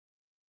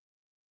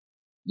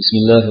بسم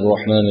الله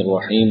الرحمن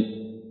الرحيم.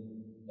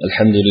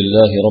 الحمد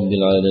لله رب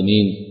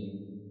العالمين،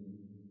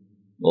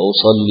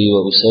 وأصلي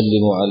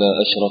وأسلم على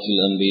أشرف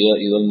الأنبياء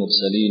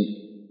والمرسلين،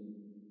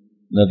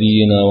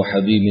 نبينا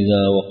وحبيبنا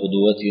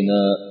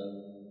وقدوتنا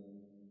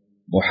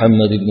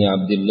محمد بن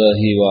عبد الله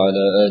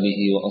وعلى آله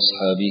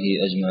وأصحابه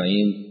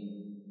أجمعين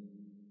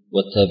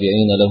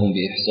والتابعين لهم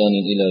بإحسان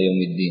إلى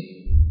يوم الدين.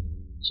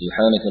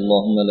 سبحانك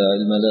اللهم لا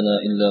علم لنا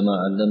إلا ما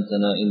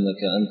علمتنا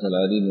إنك أنت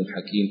العليم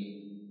الحكيم.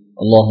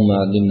 اللهم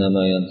علمنا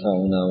ما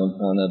ينفعنا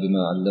وانفعنا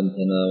بما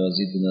علمتنا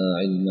وزدنا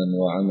علما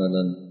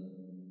وعملا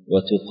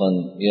وتقا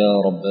يا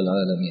رب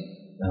العالمين.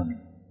 آمين.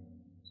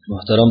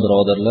 Muhtaram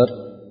birodarlar,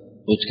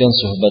 o'tgan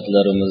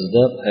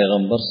suhbatlarimizda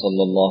payg'ambar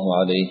sollallohu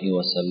alayhi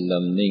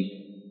vasallamning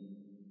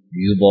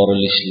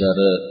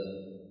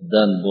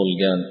yuborilishlaridan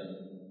bo'lgan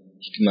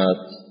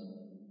hikmat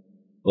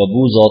va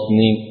bu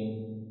zotning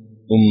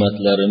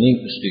ummatlarining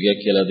ustiga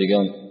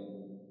keladigan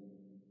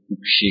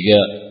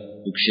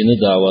u kishini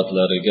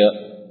da'vatlariga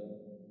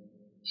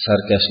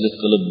sarkashlik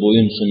qilib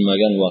bo'yin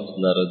sunmagan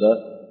vaqtlarida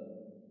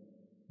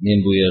men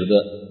bu yerda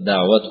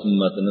da'vat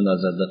ummatini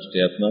nazarda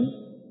tutyapman.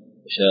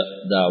 O'sha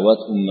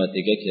da'vat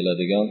ummatiga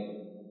keladigan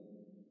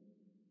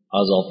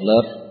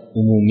azoblar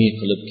umumiy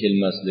qilib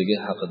kelmasligi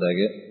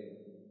haqidagi,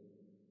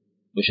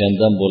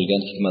 o'shandan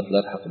bo'lgan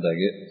hikmatlar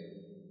haqidagi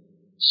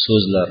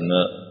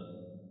so'zlarni,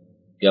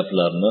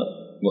 gaplarni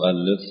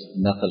muallif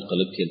naql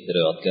qilib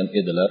keltirayotgan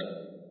edilar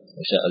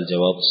o'sha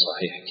al-javob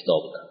sahih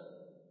kitobida.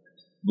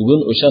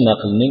 Bugun o'sha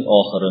naqlning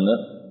oxirini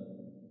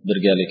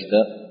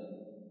birgalikda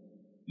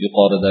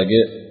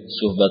yuqoridagi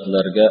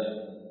suhbatlarga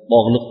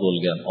bog'liq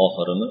bo'lgan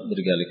oxirini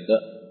birgalikda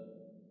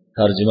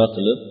tarjima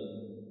qilib,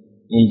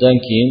 undan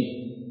keyin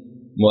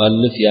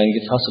muallif yangi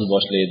fasl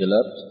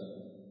boshlaydilar.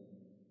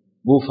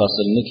 Bu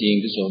faslni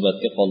keyingi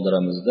suhbatga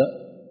qoldiramizda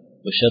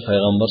o'sha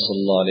payg'ambar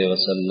sollallohu alayhi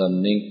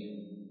vasallamning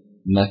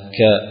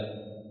Makka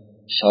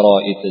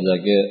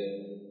sharoitidagi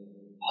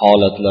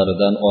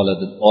holatlaridan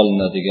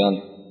olinadigan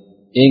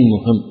eng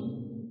muhim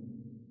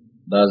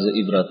ba'zi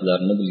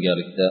ibratlarni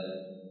bilgalikda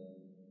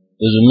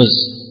o'zimiz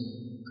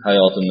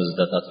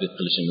hayotimizda tatbiq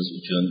qilishimiz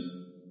uchun,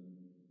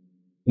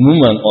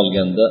 umuman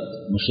olganda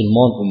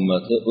musulmon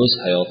ummati o'z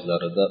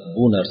hayotlarida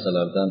bu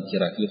narsalardan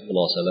kerakli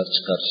xulosalar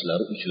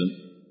chiqarishlari uchun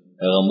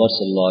payg'ambar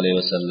sollallohu alayhi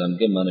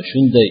vasallamga mana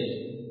shunday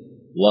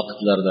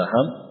vaqtlarda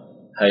ham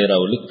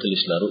hayrovlik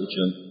qilishlari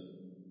uchun,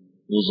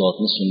 u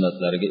zotni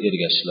sunnatlariga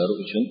ergashishlari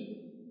uchun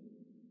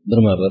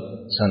birma-bir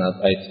sanab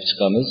aytib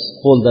chiqamiz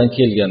qo'ldan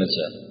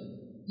kelganicha.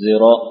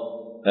 Zero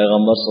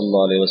payg'ambar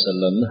sollallohu alayhi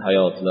vasallamning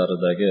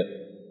hayotlaridagi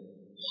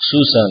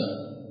xususan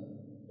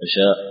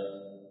o'sha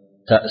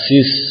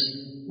ta'sis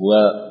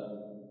va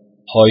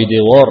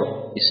poydevor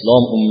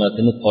islom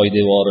ummatini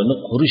poydevorini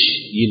qurish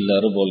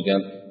yillari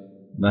bo'lgan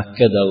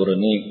Makka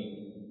davrining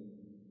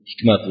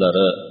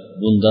hikmatlari,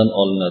 bundan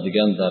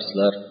olinadigan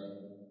darslar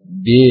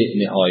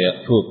benihoya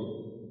ko'p,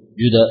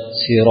 juda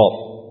serob.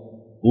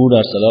 Bu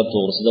narsalar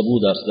to'g'risida, bu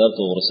darslar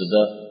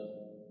to'g'risida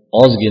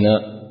ozgina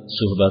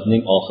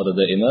suhbatning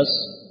oxirida emas,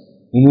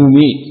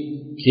 umumiy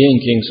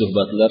keng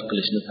suhbatlar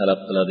qilishni talab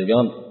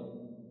qiladigan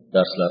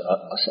darslar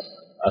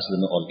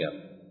aslini olgan.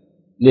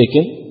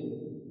 Lekin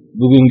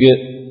bugungi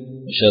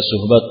o'sha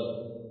suhbat,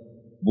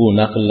 bu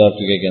naqllar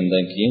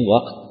tugagandan keyin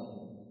vaqt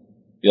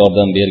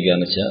yordam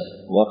berganicha,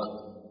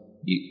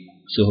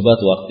 suhbat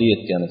vaqti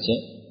yetganicha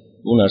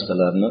bu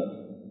narsalarni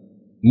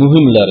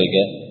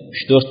muhimlariga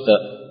 3-4 ta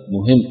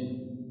muhim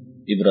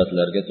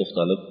ibratlarga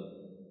to'xtalib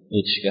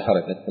o'tishga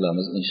harakat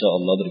qilamiz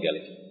inshaalloh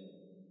birgalikda.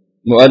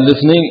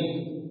 Muallifning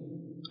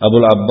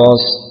Abul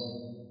Abbos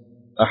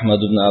Ahmad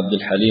ibn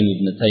Abdul Halim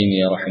ibn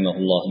Taymiya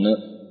rahimahullohni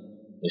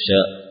o'sha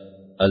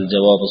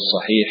al-javob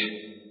sahih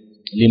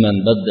liman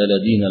baddala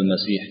din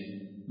al-masih,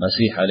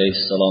 Masih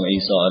alayhissalom,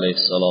 Iso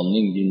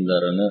alayhissalomning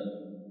dinlarini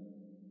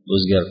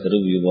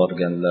o'zgartirib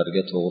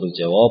yuborganlarga to'g'ri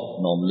javob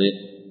nomli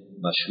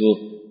mashhur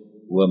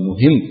va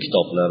muhim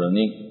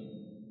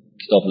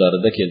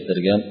kitoblarida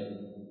keltirgan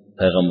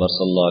payg'ambar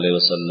sollallohu alayhi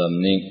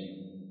vasallamning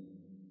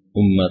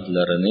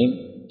ummatlarining,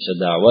 o'sha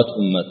da'vat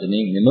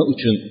ummatining nima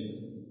uchun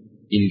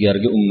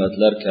ilgargi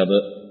ummatlar kabi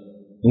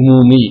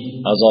umumiy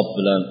azob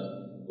bilan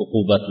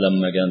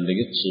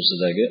uqubatlanmaganligi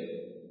xususidagi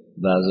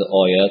ba'zi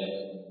oyat,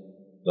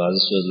 ba'zi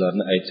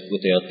so'zlarni aytib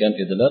o'tayotgan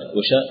edilar.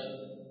 O'sha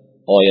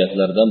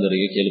oyatlardan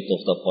biriga kelib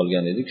to'xtab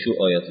qolgan edik. Shu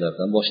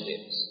oyatlardan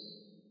boshlaymiz.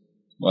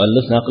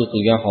 Muallif naql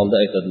qilgan holda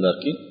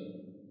aytadilarki: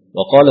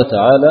 "Va qala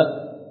ta'ala: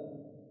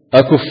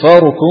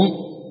 Akuffarukum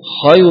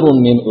khayrun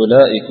min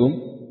ulaikum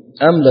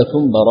am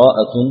lakum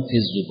bara'atun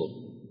fiz zubur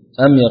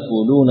am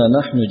yaquluna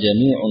nahnu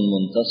jami'un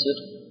muntasir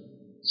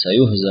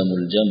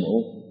sayuhzamul jam'u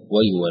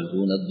wa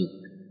yuwalluna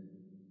ad-dubur."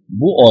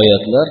 Bu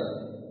oyatlar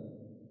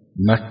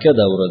Makka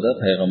davrida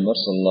payg'ambar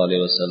sollallohu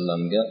alayhi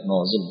vasallamga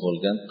nozil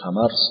bo'lgan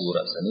Qamar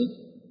surasining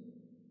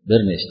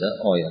bir nechta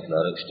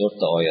oyatlari, 3-4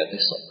 ta oyati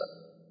hisoblanadi.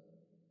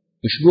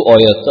 Ushbu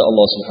oyatda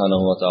Alloh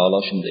subhanahu va taolo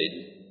shunday deydi: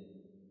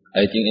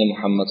 "Ayting ey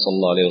Muhammad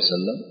sollallohu alayhi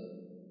vasallam."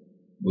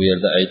 Bu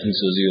yerda ayting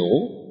so'zi yo'q,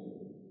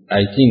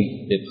 ayting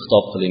deb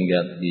xitob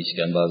qilingan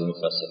deyishgan ba'zi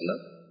mufassirlar.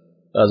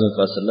 ba'zi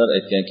mufassirlar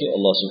aytganki,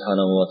 Alloh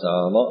subhanahu va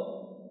taolo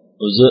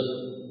o'zi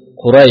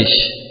Quraysh,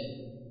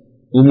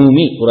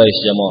 umumiy Quraysh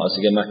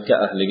jamoasiga, Makka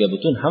ahliga,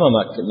 butun hamma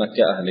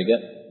Makka ahliga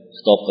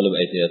xitob qilib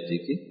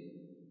aytayaptiki,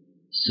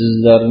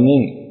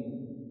 sizlarning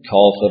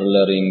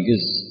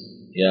kofirlaringiz,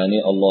 ya'ni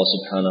Alloh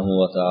subhanahu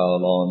va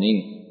taoloning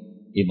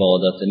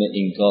ibodatini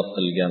inkor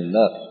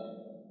qilganlar,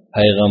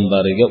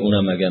 payg'ambariga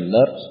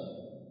unamaganlar,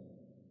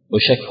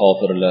 o'sha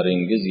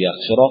kofirlaringiz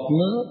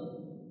yaxshiroqmi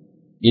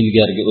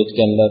ilgargi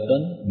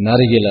o'tganlardan,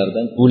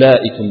 narigilardan?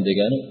 Ulaikum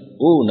degani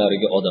u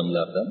narigi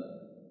odamlardan,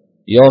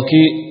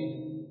 yoki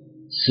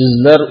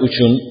sizlar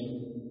uchun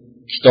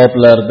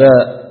kitoblarda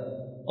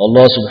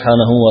Alloh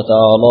subhanahu va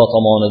taolo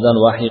tomonidan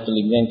vahiy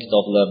qilingan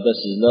kitoblarda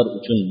sizlar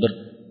uchun bir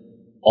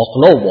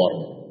oqlov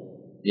bormi?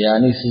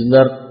 Ya'ni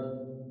sizlar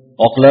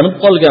oqlanib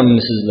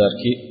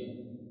qolganmisizlarki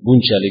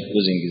bunchalik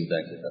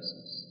o'zingizdan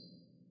ketasiz?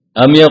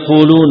 Am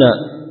yaquluna,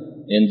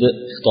 endi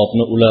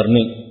xitobni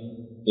ularning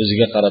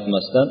o'ziga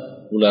qaratmasdan,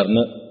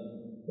 ularni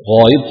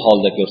g'oyib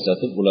holda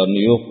ko'rsatib,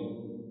 ularni yo'q,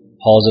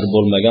 hozir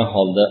bo'lmagan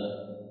holda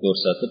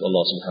ko'rsatib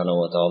Alloh subhanahu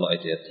va taolo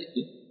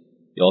aytayaptiki,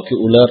 yoki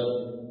ular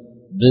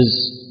biz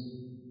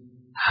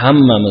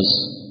hammamiz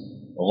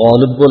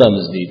g'olib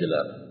bo'lamiz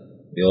deydilar.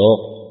 Yo'q,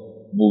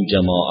 bu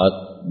jamoat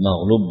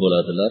mag'lub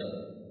bo'ladilar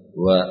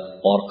va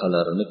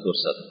orqalarini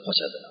ko'rsatib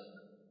qochadilar.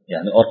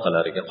 Ya'ni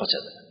orqalariga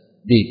qochadilar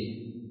deydi.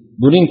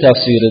 Buning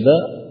tafsirida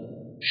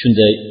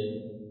shunday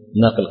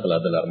naql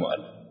qiladilar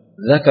muallif.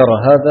 ذكر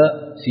هذا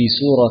في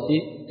سورة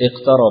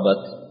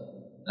اقتربت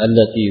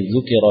التي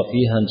ذكر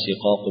فيها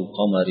انشقاق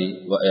القمر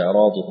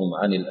وإعراضهم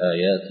عن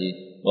الآيات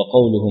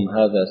وقولهم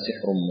هذا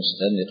سحر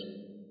مستمر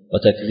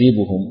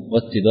وتكذيبهم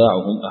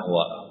واتباعهم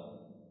أهواءهم.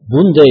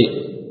 bunday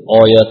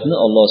oyatni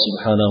Alloh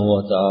subhanahu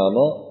va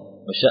taolo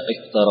o'sha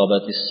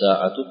iqtarabatis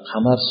saatu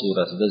Qamar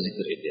surasida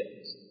zikr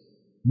etyapti.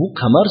 Bu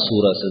Qamar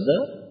surasida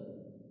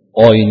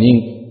oyning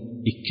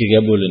ikkiga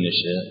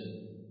bo'linishi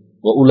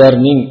va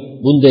ularning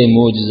bunday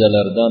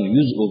mo'jizalardan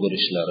yuz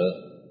o'girishlari,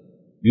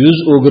 yuz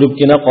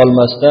o'giribgina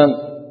qolmasdan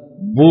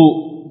bu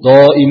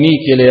doimiy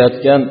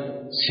kelayotgan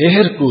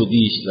sehr-ku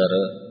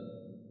deyishlari,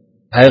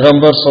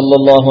 payg'ambar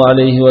sollallohu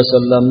alayhi va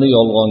sallamni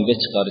yolg'onga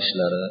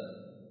chiqarishlari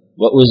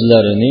va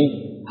o'zlarining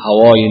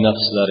havoyi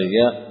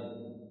nafslariga,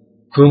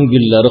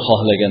 ko'ngillari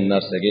xohlagan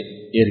narsaga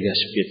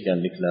ergashib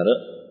ketganliklari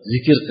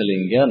zikr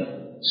qilingan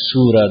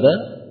surada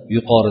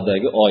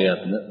yuqoridagi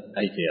oyatni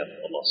aytayapti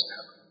Alloh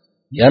subhanahu.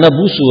 Yana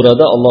bu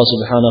surada Alloh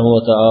subhanahu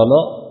va taolo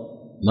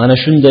mana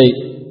shunday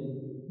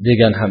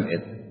degan ham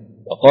edi.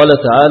 Va qala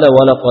ta'ala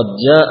va laqad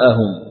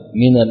ja'ahum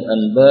min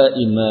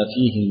al-anba'i ma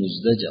fihi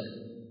muzdajar.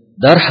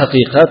 Dar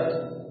haqiqat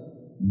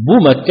bu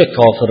Makka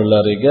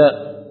kofirlariga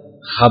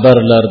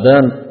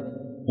xabarlardan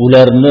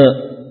ularni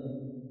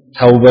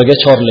tavbaga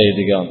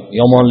chorlaydigan,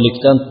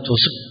 yomonlikdan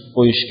to'sib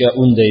qo'yishga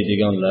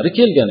undaydiganlari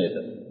kelgan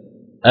edi.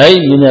 Ay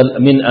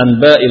min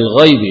anba'il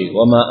g'aybi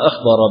va ma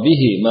akhbara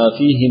bihi ma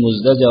fihi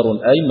muzdajarun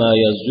ay ma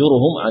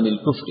yazjuruhum anil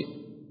kufri.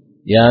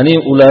 Ya'ni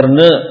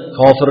ularni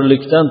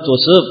kofirlikdan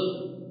to'sib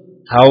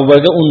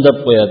tavbaga undab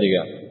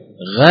qo'yadigan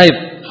g'ayb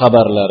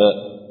xabarlari,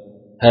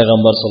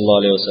 payg'ambar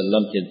sollallohu alayhi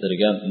vasallam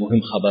keltirgan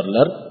muhim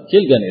xabarlar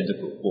kelgan edi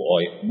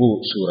bu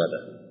surada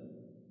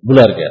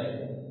bularga,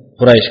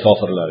 Quraysh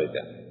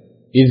kofirlariga.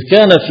 إذ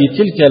كان في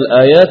تلك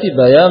الآيات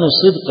بيان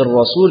صدق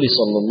الرسول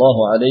صلى الله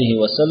عليه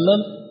وسلم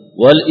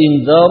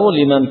والإنذار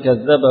لمن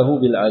كذبه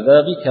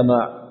بالعذاب كما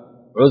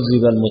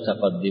عذب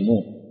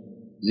المتقدمون.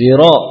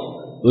 زيرا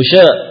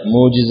o'sha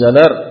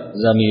mo'jizalar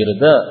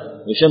zamirida,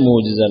 o'sha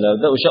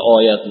mo'jizalarda, o'sha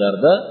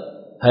oyatlarda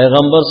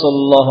payg'ambar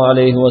sollallohu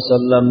alayhi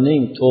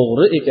vasallamning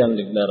to'g'ri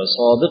ekanliklari,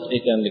 sodiq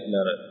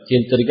ekanliklari,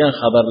 keltirgan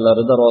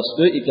xabarlarida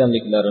rostgo'y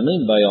ekanliklarining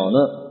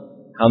bayoni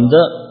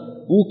hamda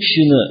u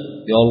kishini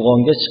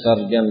yolg'onga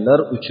chiqarganlar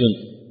uchun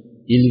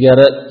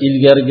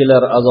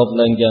ilgargilar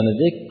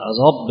azoblanganidek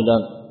azob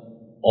bilan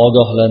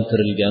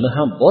ogohlantirilgani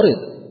ham bor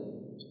edi.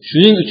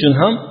 Shuning uchun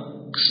ham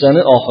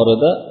qissani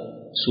oxirida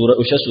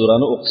o'sha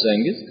surani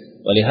o'qisangiz,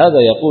 valihada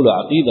yaqulu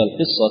aqidal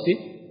qissati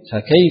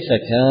fakayfa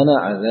kana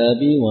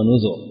azabi va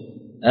nuzur.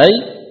 Ay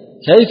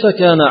kayfa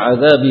kana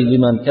azabi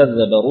liman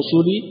kazzaba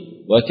rusuli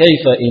va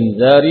kayfa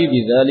inzari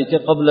bidhalika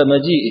qabla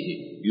maji'ihi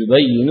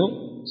yubayyinu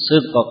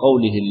صدق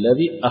قوله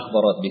الذي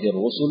أخبرت به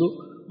الرسل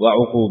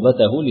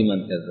وعقوبته لمن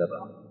كذبه.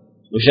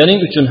 O'shaning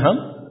uchun ham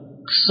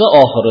qissa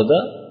oxirida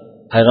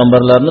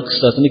payg'ambarlarning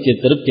qissasini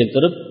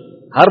keltirib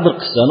har bir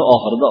qissani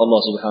oxirida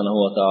Alloh subhanahu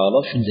va taolo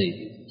shunday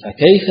deydi: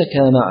 "Fakayfa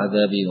kana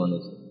azabi va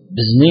nuzur."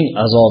 Bizning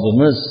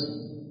azobimiz,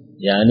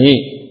 ya'ni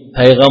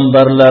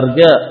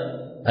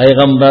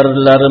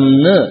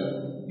payg'ambarlarimni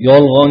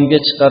yolg'onga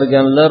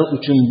chiqarganlar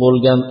uchun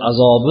bo'lgan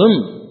azobim,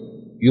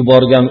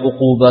 yuborgan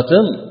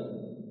uqubatim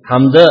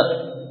hamda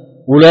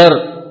ular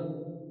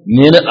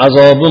meni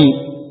azobim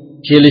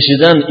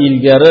kelishidan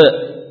ilgari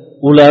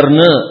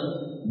ularni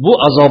bu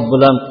azob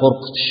bilan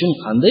qo'rqitishim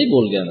qanday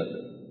bo'lgan edi?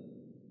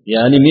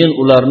 Ya'ni men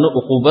ularni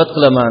uqubat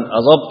qilaman,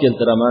 azob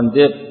keltiraman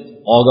deb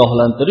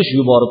ogohlantirish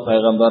yuborib,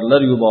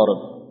 payg'ambarlar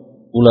yuborib,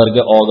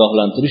 ularga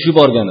ogohlantirish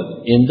yuborgan edi.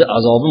 Endi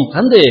azobim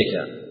qanday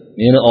ekan?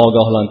 meni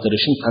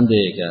ogohlantirishing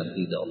qanday ekan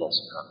deydi Alloh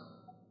subhanahu.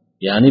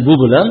 Ya'ni bu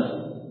bilan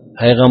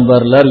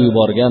payg'ambarlar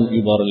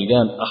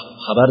yuborilgan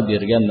xabar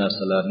bergan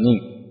narsalarning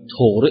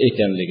to'g'ri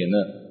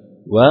ekanligini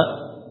va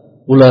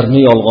ularni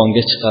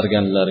yolg'onga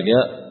chiqarganlarga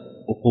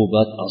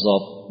uqubat,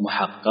 azob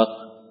muhaqqaq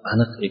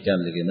aniq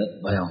ekanligini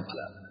bayon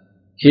qiladi.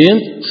 Keyin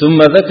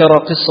summa zakara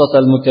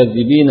qissatal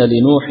mukazzibin li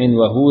Nuh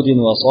va Hud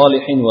va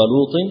Solih va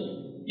Lut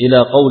ila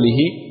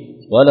qawlihi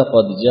va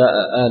laqad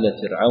jaa ala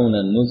fir'auna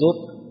an-nuzur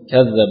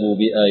kazzabu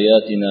bi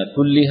ayatina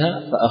kullaha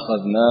fa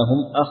akhadnahum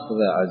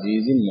akhza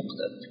azizin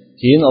muqtadir.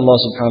 Keyin Alloh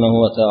subhanahu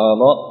va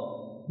taolo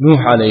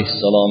Nuh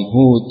alayhissalom,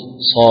 Hud,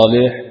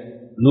 Solih,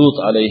 Lut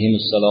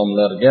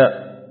alayhissalomlarga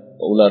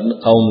va ularning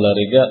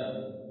qavmlariga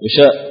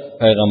o'sha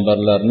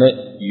payg'ambarlarni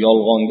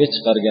yolg'onga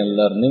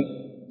chiqarganlarning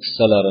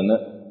qissalarini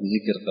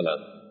zikr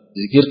qiladi.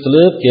 Zikr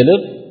qilib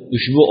kelib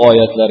ushbu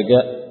oyatlarga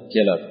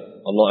keladi.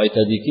 Alloh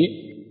aytadiki,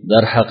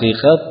 dar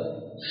haqiqat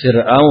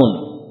Fir'aun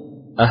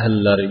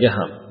ahllariga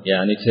ham,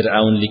 ya'ni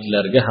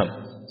fir'avnliklarga ham,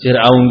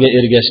 fir'avnga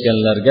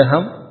ergashganlarga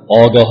ham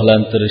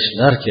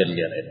ogohlantirishlar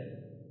kelgan edi.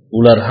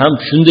 Ular ham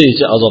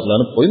shundaycha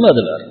azoblanib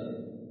qo'ymadilar.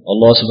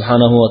 Alloh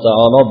subhanahu va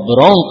taolo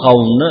biron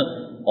qavmni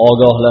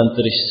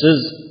ogohlantirishsiz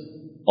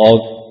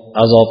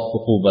azob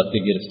uqubatga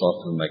giriftor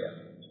qilmagan.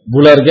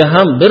 Bularga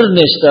ham bir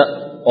nechta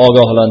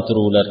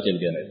ogohlantiruvlar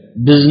kelgan edi.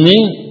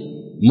 Bizning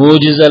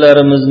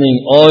mo'jizalarimizning,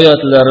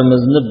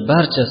 oyatlarimizni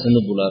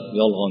barchasini bular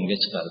yolg'onga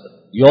chiqardi.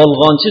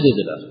 Yolg'onchi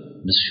dedilar.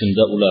 Biz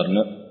shunda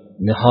ularni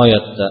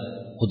nihoyatda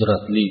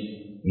qudratli,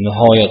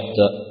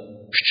 nihoyatda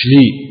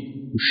kuchli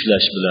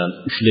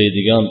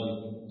ushlaydigan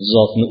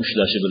zotni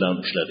ushlashi bilan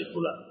ushladik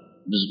bular.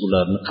 Biz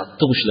ularni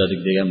qattiq ushladik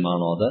degan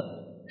ma'noda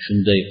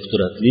shunday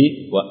qudratli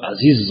va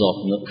aziz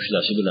zotni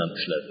ushlashi bilan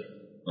ushladik.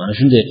 Mana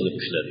shunday qilib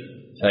ushladik.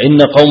 Fa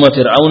inna qawma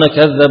fir'auna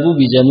kazzabu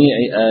bi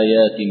jami'i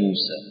ayati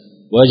Musa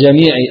wa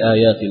jami'i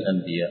ayati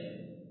al-anbiya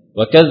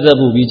wa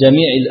kazzabu bi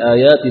jami'i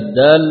al-ayati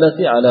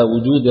ad-dallati ala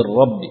wujudi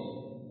ar-rabb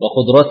wa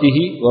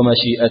qudratihi wa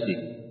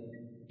mashi'atihi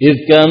إذ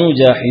كانوا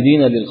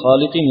جاحدين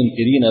للخالق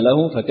منكرين له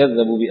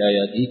فكذبوا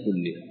بآياته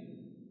كلها.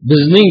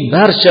 Bizning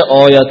barcha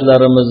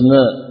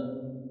oyatlarimizni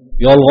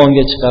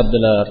yolg'onga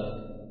chiqardilar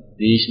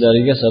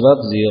deyishlariga sabab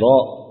zero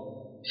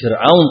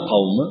Fir'avn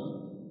qavmi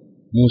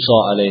Musa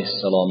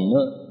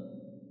alayhissalomni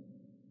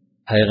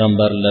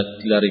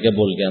payg'ambarliklariga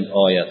bo'lgan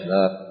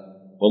oyatlar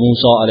va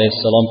Musa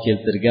alayhissalom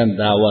keltirgan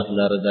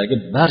da'vatlaridagi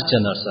barcha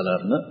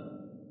narsalarni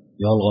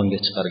yolg'onga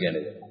chiqargan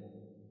edi.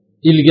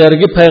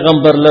 Ilgarigi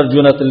payg'ambarlar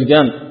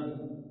jo'natilgan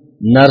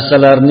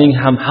narsalarning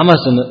ham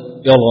hammasini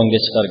yolg'onga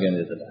chiqargan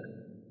edilar.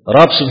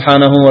 Robb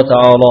subhanahu va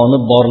taoloni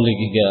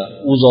borligiga,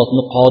 u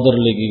zotning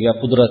qodirligiga,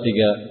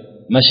 qudratiga,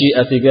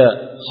 mashiatiga,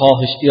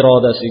 xohish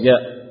irodasiga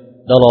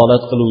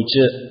dalolat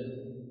qiluvchi,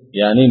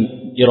 ya'ni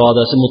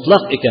irodasi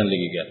mutlaq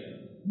ekanligiga,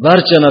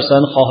 barcha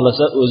narsani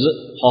xohlasa o'zi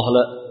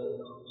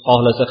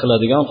xohlasa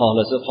qiladigan,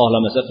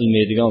 xohlamasa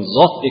qilmaydigan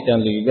zot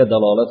ekanligiga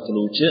dalolat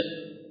qiluvchi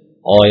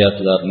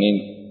oyatlarning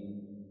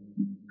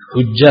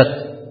hujjat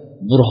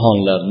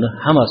burhonlarni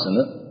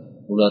hammasini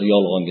ular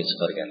yolg'onga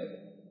chiqargan edi.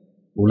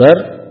 Ular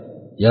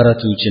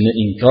yaratuvchini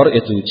inkor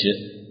etuvchi,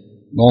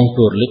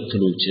 nonko'rlik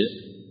qiluvchi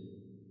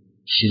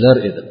kishilar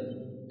edi.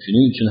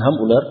 Shuning uchun ham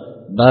ular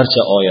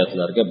barcha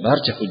oyatlarga,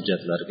 barcha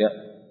hujjatlarga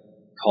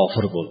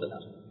kofir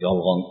bo'ldilar,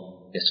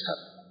 yolg'onga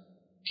chiqardi.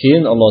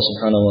 Keyin Alloh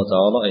subhanahu va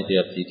taolo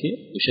aytayaptiki,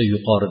 o'sha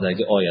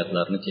yuqoridagi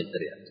oyatlarni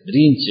keltiryapti.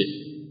 Birinchi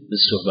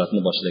biz suhbatni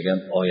boshlagan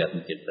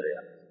oyatni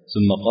keltiryapti.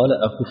 Summa qala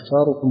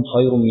akuffarukum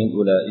khayrun min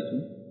ulaikum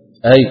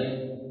ay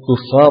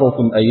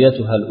kuffarukum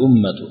ayyatuha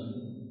al-ummatu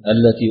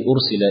allati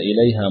ursila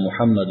ilayha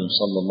Muhammadun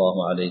sallallahu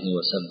alayhi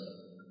wa sallam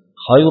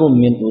khayrun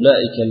min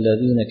ulaika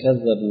alladhina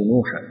kazzabu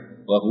Nuhan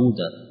wa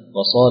Hudan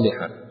wa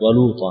Salihan wa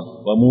Lutan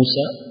wa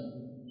Musa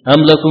am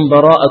lakum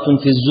bara'atun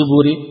fi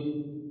az-zuburi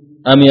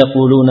am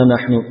yaquluna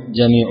nahnu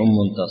jami'un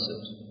muntasir.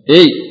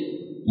 Ey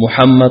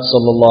Muhammad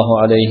sallallohu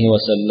alayhi va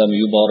sallam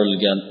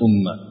yuborilgan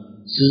umma,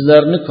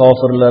 sizlarni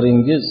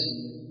kofirlaringiz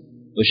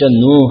o'sha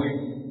Nuh,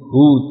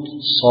 Hud,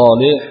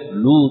 Solih,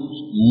 Lut,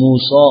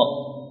 Musa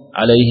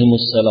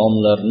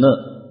alayhimussalomlarni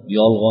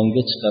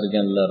yolg'onga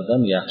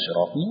chiqarganlardan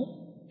yaxshiroqmi?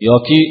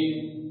 Yoki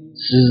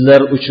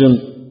sizlar uchun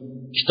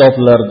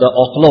kitoblarda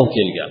oqlov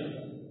kelgan,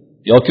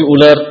 yoki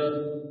ular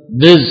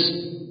biz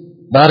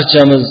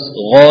barchamiz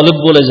g'olib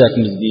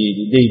bo'lajakmiz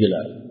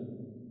deydilar.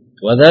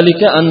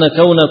 وذلك أن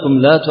كونكم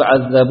لا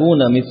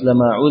تعذبون مثل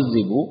ما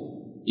عذبوا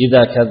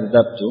إذا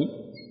كذبتم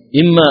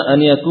إما أن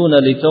يكون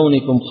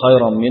لكونكم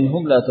خيرا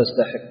منهم لا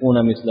تستحقون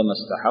مثل ما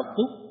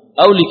استحقوا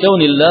أو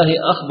لكون الله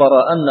أخبر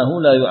أنه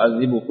لا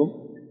يعذبكم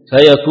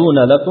فيكون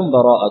لكم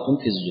براءة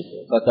في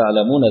الزبور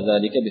فتعلمون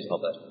ذلك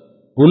بخبر.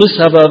 Buni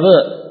sababi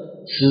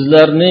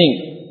sizlarning,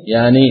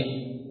 ya'ni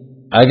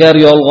agar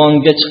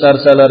yolg'onga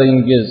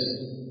chiqarsalaringiz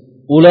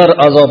ular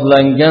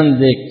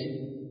azoblangandek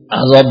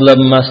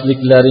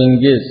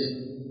azoblanmasliklaringiz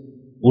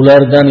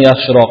ulardan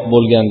yaxshiroq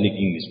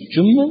bo'lganligingiz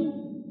uchunmi?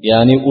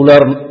 Ya'ni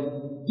ular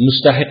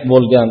mustahiq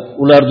bo'lgan,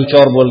 ular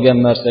duchor bo'lgan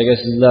narsaga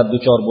sizlar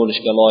duchor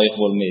bo'lishga loyiq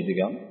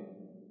bo'lmaydigan,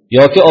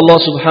 yoki Alloh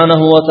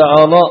subhanahu va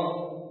taolo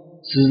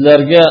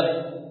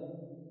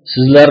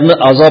sizlarni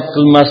azob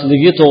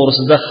qilmasligi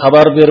to'g'risida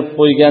xabar berib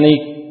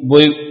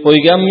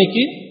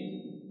qo'yganmiki,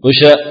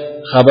 o'sha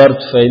xabar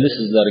tufayli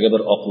sizlarga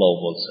bir oqlov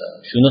bo'lsa,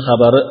 shuni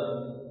xabari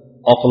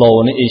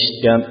oqlovini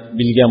eshitgan,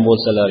 bilgan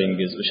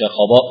bo'lsalaringiz,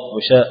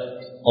 o'sha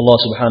Alloh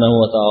subhanahu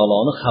va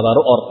taoloning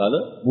xabari orqali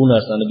bu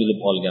narsani bilib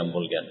olgan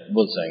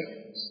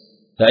bo'lsangiz.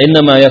 Fa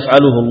innama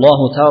yaf'aluhu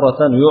Allohu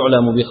taratan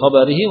yu'lamu bi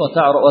khabarihi va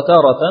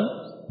taratan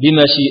bi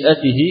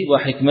mashi'atihi va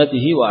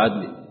hikmatihi va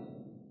adlihi.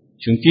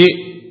 Chunki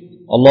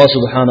Alloh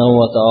subhanahu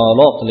va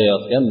taolo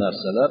qilayotgan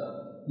narsalar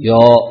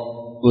yo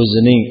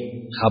o'zining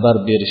xabar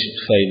berishi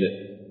tufayli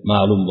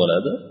ma'lum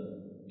bo'ladi,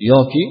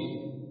 yoki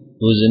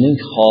o'zining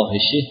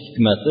xohishi,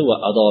 hikmati va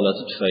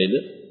adolati tufayli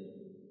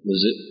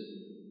o'zi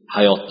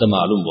hayotda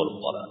ma'lum bo'lib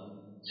qoladi.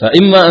 Fa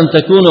imma an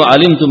takunu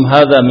alimtum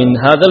hada min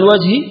hada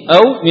alwajhi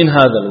aw min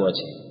hada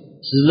alwajhi.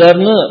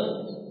 Sizlarni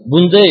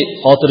bunday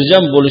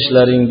xotirjam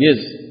bo'lishlaringiz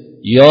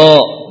yo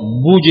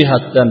bu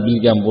jihatdan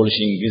bilgan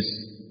bo'lishingiz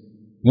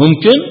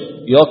mumkin,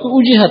 yoki u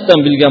jihatdan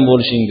bilgan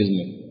bo'lishingiz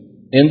mumkin.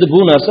 Endi bu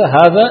narsa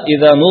hada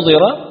idza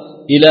nuzira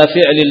ila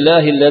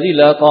fi'lillahi allazi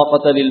la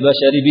taqata lil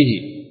bashari bihi.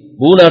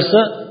 Bu narsa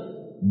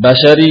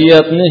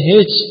bashariyatni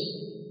hech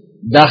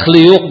daxli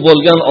yo'q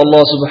bo'lgan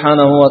Alloh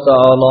subhanahu va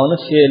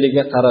taoloning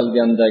fe'liga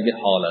qaralgandagi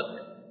holat.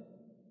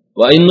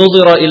 Va in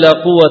nuzira ila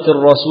quwwatir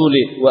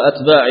rasuli va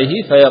atba'ihi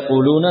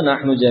fayaquluna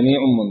nahnu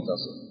jami'un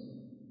muntasir.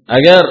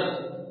 Agar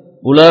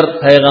ular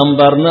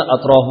payg'ambarni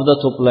atrofida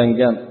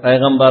to'plangan,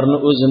 payg'ambarni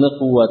o'zini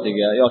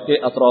quvvatiga yoki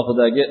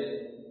atrofidagi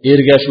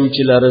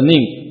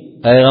ergashuvchilarining,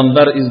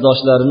 payg'ambar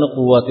izdoshlarining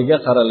quvvatiga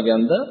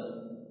qaralganda,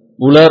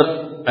 ular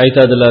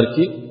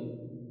aytadilarki,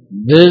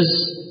 biz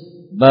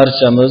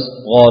barchamiz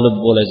g'olib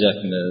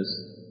bo'lajakmiz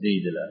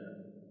deydilar.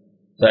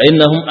 Fa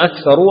innahum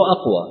aktharu wa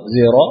aqwa.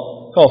 Zero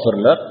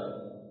kofirlar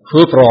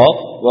ko'proq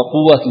va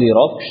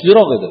quvvatliroq,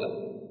 kuchliroq edilar.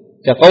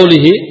 Ka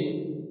qawlihi,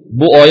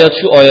 bu oyat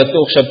shu oyatga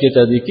o'xshab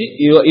ketadiki,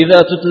 idza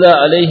tutla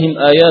alayhim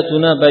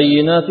ayatuna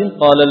bayyinatin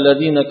qala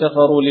allazina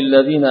kafaru lil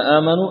ladzina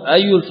amanu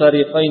ayyul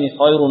fariqayn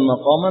khayrun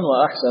maqaman wa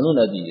ahsanu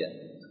nadiya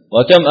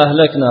wa kam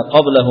ahlakna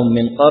qablahum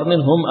min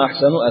qarnin hum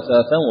ahsanu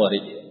asathan wa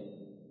riya.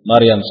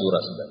 Maryam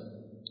surasida.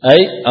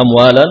 Ay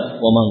amwalan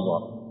va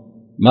manzar.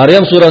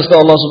 Maryam surasida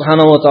Alloh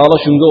subhanahu va taolo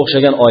shunga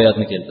o'xshagan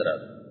oyatni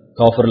keltiradi.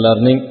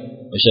 Kofirlarning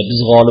o'sha biz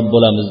g'olib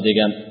bo'lamiz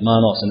degan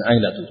ma'nosini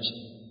anglatuvchi.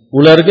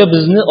 Ularga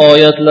bizni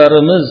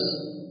oyatlarimiz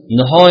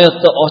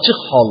nihoyatda ochiq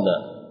holda,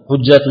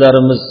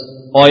 hujjatlarimiz,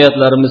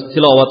 oyatlarimiz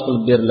tilovat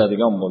qilib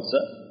beriladigan bo'lsa,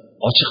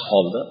 ochiq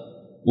holda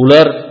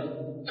ular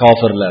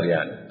kofirlar,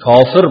 ya'ni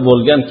kofir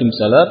bo'lgan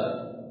kimsalar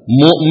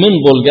mu'min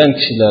bo'lgan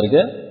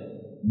kishilarga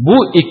bu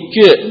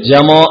ikki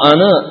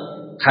jamoani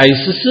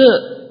qaysisi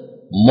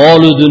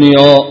mol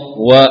dunyo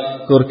va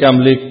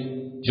ko'rkamlik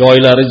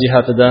joylari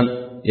jihatidan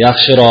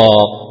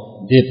yaxshiroq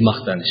deb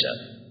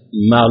maqtanishadi.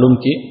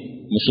 Ma'lumki,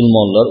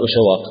 musulmonlar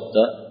o'sha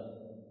vaqtda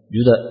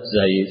juda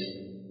zaif,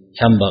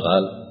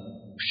 kambag'al,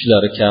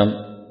 kuchlari kam,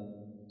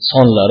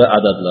 sonlari,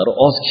 adadlari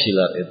oz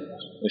kishilar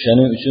edilar.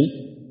 O'shaning uchun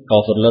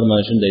kofirlar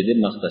mana shunday deb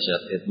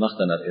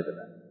maqtanar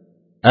edilar.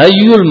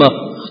 Ayyul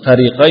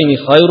tariqayni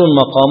khayrun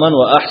maqaman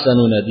va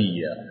ahsanu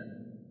nadiya.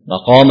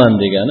 Maqaman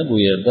degani bu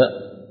yerda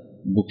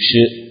bu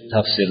kishi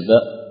tafsirda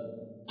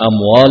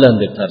amvalan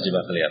deb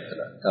tarjima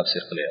qilyaptilar,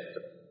 tafsir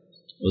qilyaptilar.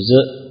 O'zi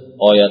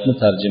oyatning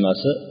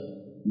tarjimasi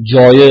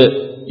joyi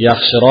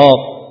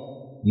yaxshiroq,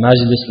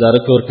 majlislari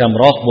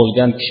ko'rkamroq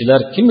bo'lgan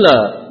kishilar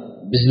kimlar?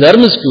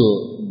 Bizlarmiz-ku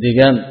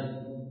degan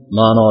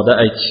ma'noda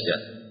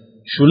aytishgan.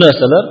 Shu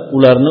narsalar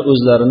ularni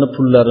o'zlarini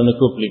pullarini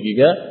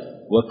ko'pligiga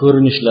va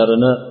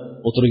ko'rinishlarini,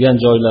 o'tirgan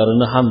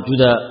joylarini ham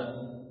juda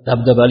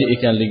dabdabali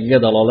ekanligiga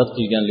dalolat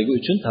qilganligi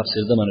uchun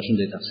tafsirda mana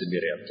shunday tafsir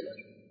beryaptilar.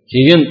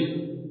 Keyin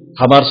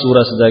Qamar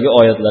surasidagi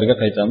oyatlarga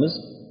qaytamiz.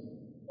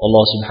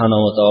 Alloh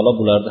subhanahu va taolo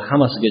bularning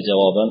hammasiga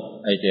javoban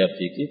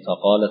aytayaptiki,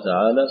 faqala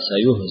ta'ala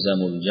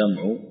sayuhzamul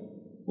jam'u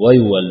va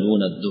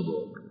yuwalluna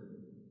ad-dubur.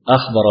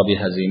 Akhbara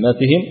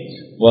bihazimatihim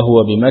wa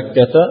huwa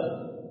bimakkah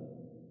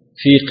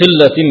fi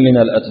qillatin min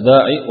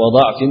al-atba'i wa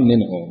da'fin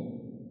minhum.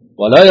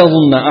 ولا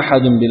يظن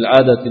أحد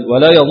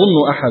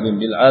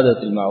بالعادة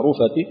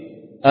المعروفة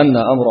أن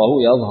أمره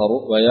يظهر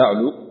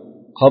ويعلو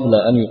قبل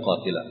أن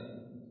يقاتله.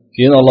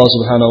 Keyin Alloh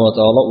subhanahu va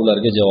taolo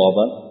ularga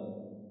javoban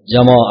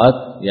jamoat,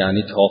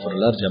 ya'ni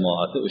kofirlar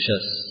jamoati, o'sha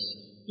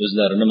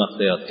o'zlarini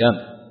maqtayotgan,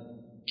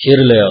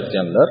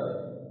 kerilayotganlar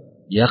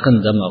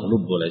yaqinda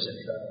mag'lub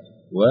bo'lajaklar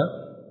va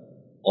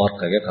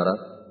orqaga qarab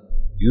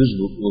yuz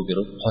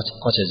o'girib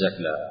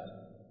qochajaklar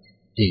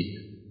deydi.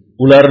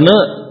 Ularni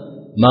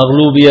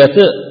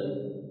mag'lubiyati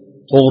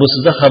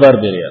to'g'risida xabar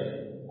beryapti.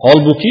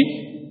 Holbuki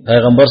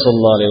payg'ambar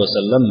sollallohu alayhi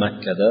vasallam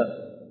Makkada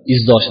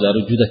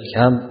izdoshlari juda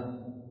kam,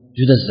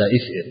 juda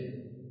zaif edi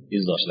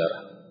izdoshlari.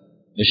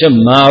 O'sha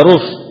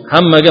ma'ruf,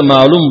 hammaga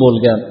ma'lum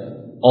bo'lgan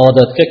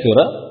odatga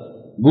ko'ra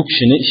bu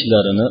kishini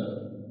ishlarini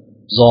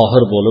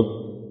zohir bo'lib,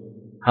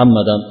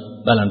 hammadan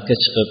balandga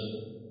chiqib,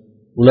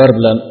 ular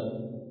bilan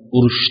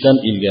urushishdan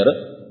ilgari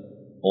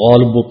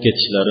g'olib bo'lib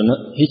ketishlarini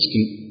hech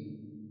kim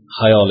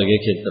xayoliga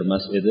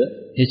keltirmas edi,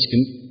 hech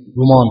kim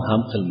gumon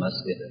ham qilmas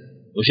edi.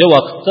 O'sha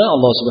vaqtda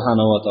Alloh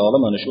subhanahu va taolo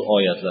mana shu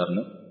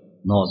oyatlarni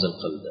nozil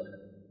qildi.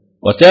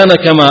 Va kana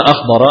kama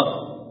akhbara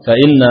fa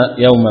inna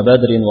yawma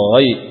badrin wa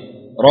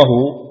ghayruhu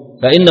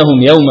fa innahum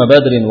yawma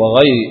badrin wa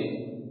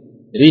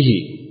ghayrihi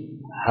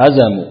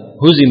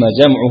huzima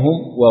jam'uhum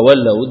wa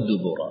wallaw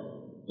ad-dubura.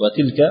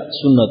 وتلك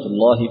سنة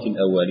الله في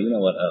الأولين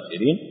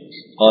والآخرين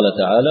قال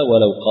تعالى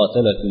ولو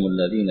قاتلكم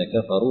الذين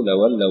كفروا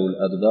لولوا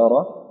الأدبار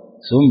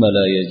ثم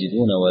لا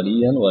يجدون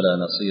وليا ولا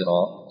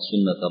نصيرا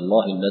سنة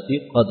الله التي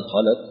قد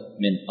خلت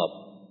من قبل.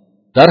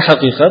 در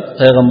haqiqat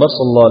payg'ambar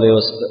sollallohu alayhi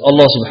vasallam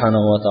Alloh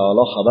subhanahu va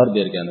taolo xabar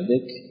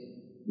berganidek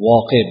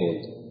voqea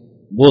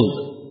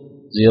bo'ldi.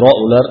 Zero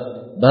ular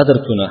Badr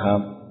kuni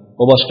ham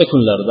va boshqa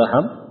kunlarda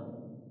ham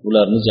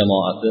ularning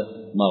jamoati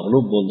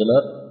mag'lub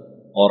bo'ldilar,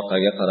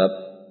 orqaga qarab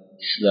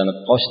ishlanib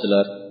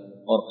qochdilar,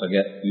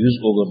 orqaga yuz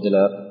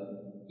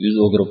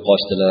o'girib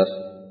qochdilar.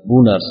 Bu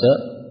narsa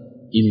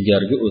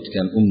ilgargi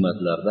o'tgan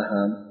ummatlarda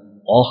ham,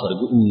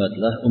 oxirgi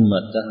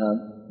ummatda ham,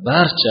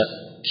 barcha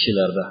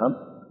kishilarda ham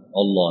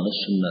Allohning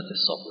sunnati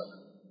hisoblanadi.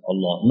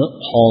 Allohning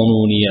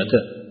qonuniyati.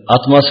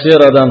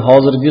 Atmosferadan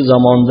hozirgi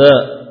zamonda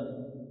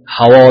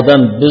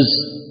havodan biz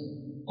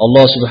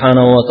Alloh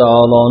subhanahu va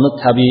taoloning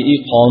tabiiy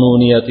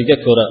qonuniyatiga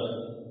ko'ra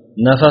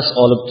nafas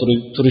olib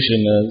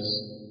turishimiz,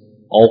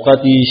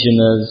 ovqat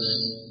yeyishimiz,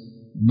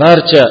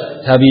 barcha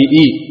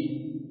tabiiy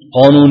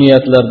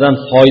qonuniyatlardan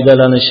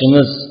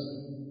foydalanishimiz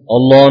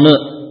Allohning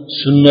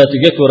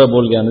sunnatiga ko'ra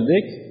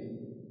bo'lganidek,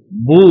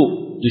 bu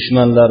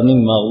dushmanlarning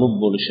mag'lub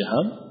bo'lishi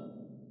ham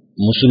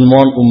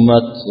musulmon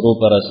ummat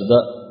ro'parasida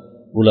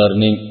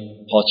ularning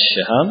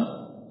qochishi ham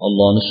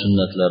Allohning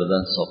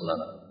sunnatlaridan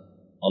hisoblanadi.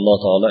 Alloh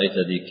taolo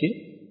aytadiki,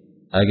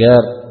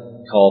 agar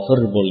kofir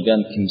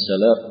bo'lgan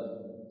kimsalar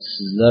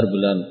sizlar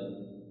bilan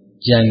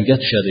jangga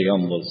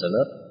tushadigan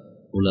bo'lsalar,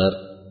 ular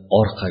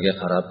orqaga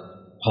qarab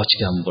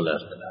qochgan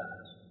bo'lardilar.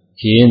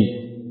 Keyin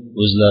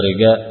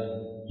o'zlariga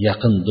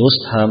yaqin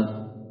do'st ham,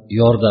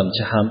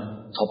 yordamchi ham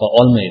topa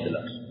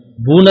olmaydilar.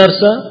 Bu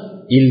narsa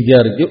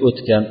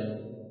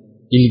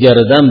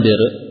ilgaridan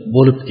beri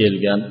bo'lib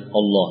kelgan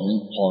Allohning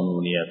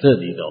qonuniyati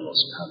deydi Alloh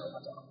subhanahu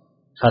va taolo.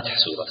 Fath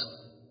surasi.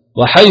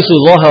 Va haythu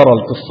zahara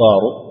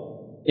al-kuffaru,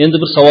 endi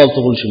bir savol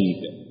tug'ilishi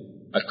mumkin.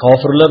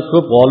 Kofirlar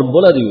ko'p g'olib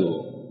bo'ladi-ku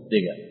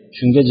degan.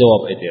 Shunga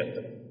javob aytayapti.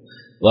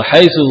 Va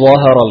haythu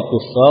zahara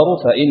al-kuffaru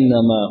fa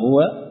innama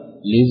huwa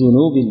li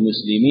dhunubil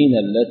muslimin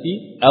allati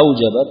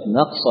awjabat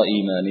naqsa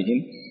imanihim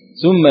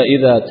thumma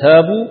idha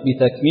tabu bi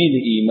takmil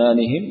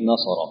imanihim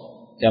nasara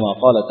kama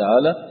qala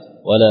ta'ala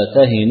ولا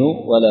تهنوا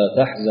ولا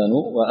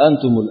تحزنوا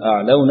وأنتم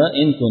الأعلون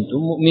إن كنتم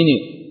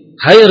مؤمنين.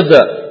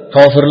 Qayerda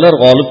kofirlar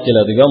g'olib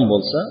keladigan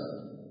bo'lsa,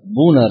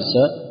 bu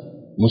narsa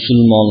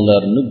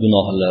musulmonlarning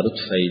gunohlari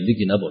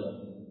tufayligina bo'ladi.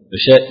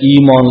 O'sha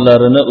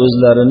iymonlarini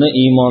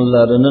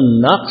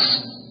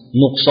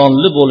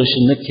nuqsonli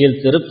bo'lishini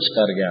keltirib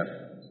chiqargan,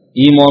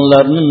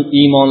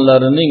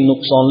 iymonlarining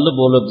nuqsonli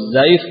bo'lib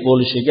zaif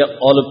bo'lishiga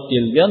olib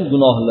kelgan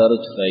gunohlari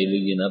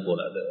tufayligina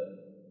bo'ladi.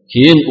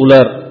 Keyin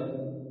ular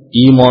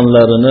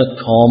iymonlarini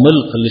komil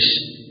qilish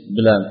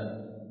bilan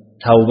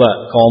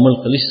komil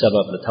qilish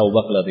sababli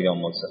tavba qiladigan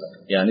bo'lsalar,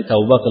 ya'ni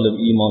tavba qilib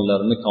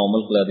iymonlarini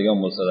komil qiladigan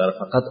bo'lsalar,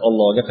 faqat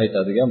Allohga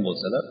qaytadigan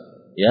bo'lsalar,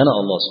 yana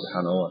Alloh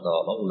subhanahu va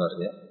taolo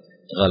ularga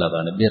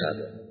g'alabani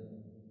beradi.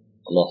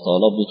 Alloh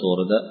taolo bu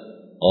to'g'rida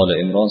Oli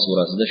Imron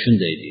surasida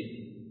shunday deydi: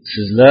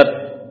 sizlar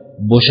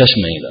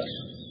bo'shashmanglar,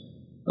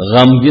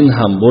 g'amgin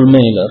ham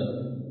bo'lmanglar,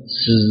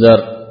 sizlar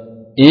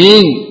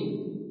eng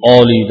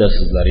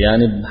oliydasizlar,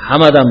 ya'ni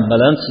hammadan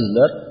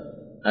balandsizlar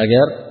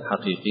agar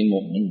haqiqiy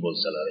mu'min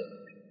bo'lsalar.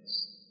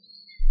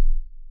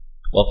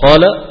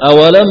 وقال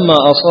أولما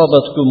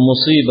أصابتكم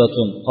مصيبة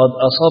قد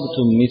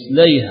أصبتم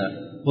مثليها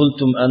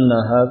قلتم أن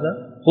هذا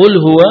قل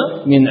هو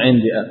من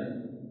عند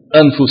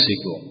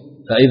أنفسكم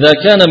فإذا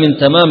كان من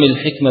تمام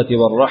الحكمة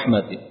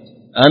والرحمة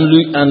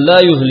أن لا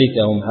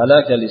يهلكهم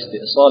هلاك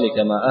الاستئصال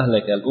كما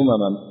أهلك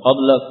الأمم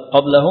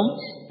قبلهم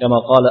كما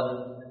قال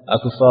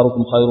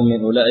أكفاركم خير من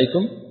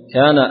أولئكم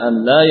كان أن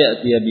لا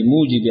يأتي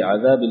بموجب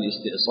عذاب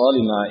الاستئصال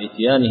مع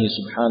إتيانه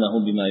سبحانه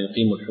بما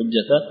يقيم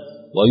الحجة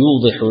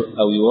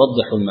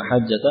ويوضح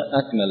المحجة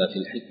أكمل في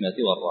الحكمة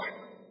والرحمة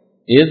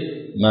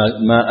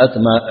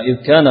إذ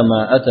كان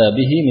ما أتى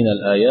به من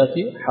الآيات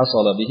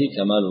حصل به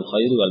كمال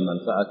الخير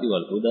والمنفعة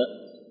والهدى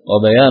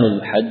وبيان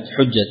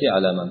الحجة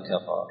على من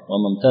كفر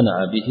ومن امتنع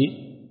به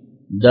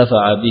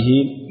دفع به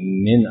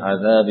من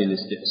عذاب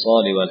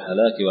الاستئصال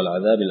والهلاك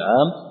والعذاب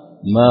العام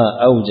ما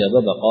أوجب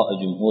بقاء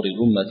جمهور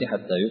الأمة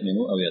حتى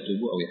يؤمنوا أو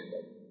يتوبوا أو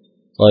يحتاجوا.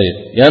 طيب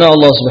يعني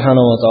الله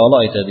سبحانه وتعالى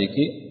يتذيك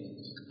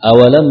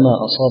أولما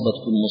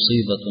أصابتكم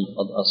مصيبة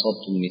قد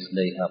أصبتم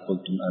مثليها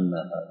قلتم أن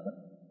هذا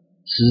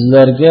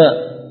sizlarga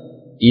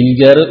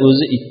ilgari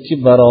o'zi ikki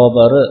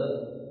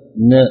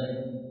barobarini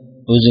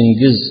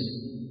o'zingiz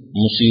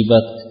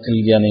musibat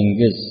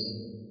qilganingiz,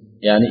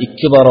 ya'ni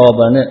ikki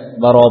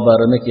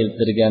barobarini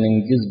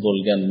keltirganingiz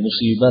bo'lgan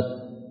musibat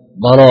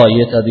balo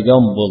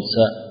yetadigan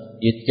bo'lsa,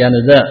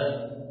 yetganida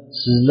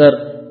sizlar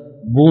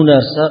bu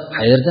narsa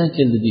qayerdan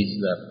keldi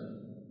deysizlar.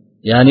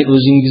 ya'ni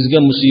o'zingizga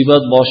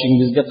musibat,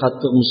 boshingizga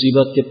qattiq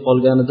musibat kelib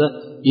qolganida,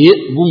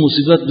 bu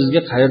musibat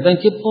bizga qayerdan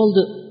kelib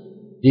qoldi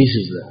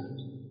deysizlar.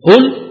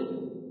 Qul,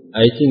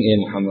 ayting ey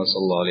Muhammad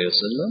sallallohu alayhi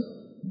vasallam,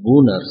 bu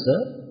narsa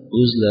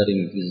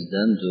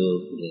o'zlaringizdandir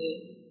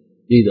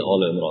deydi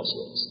Oli Imron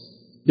surasi.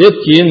 Deb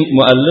keyin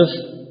muallif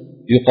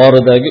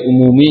yuqoridagi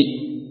umumiy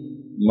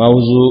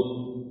mavzu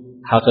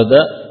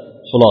haqida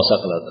xulosa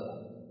qiladi.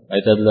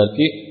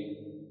 Aytadilarki,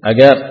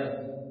 agar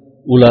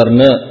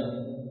ularni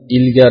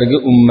ilgargi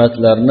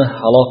ummatlarni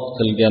halok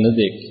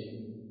qilganidek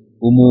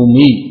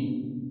umumiy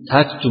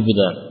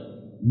taktubidan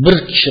bir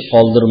kishi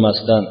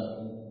qoldirmasdan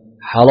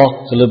halok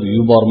qilib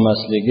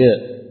yubormasligi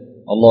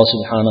Alloh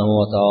subhanahu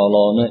va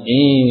taoloni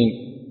eng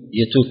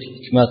yetuk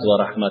hikmat va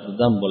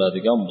rahmatidan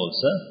bo'ladigan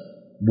bo'lsa,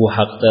 bu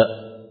haqda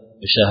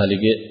o'sha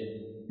haligi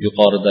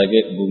yuqoridagi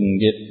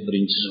bugungi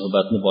birinchi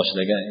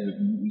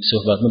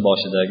suhbatni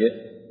boshidagi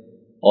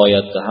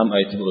oyatda ham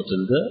aytib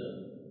o'tildi.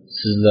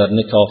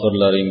 Sizlarni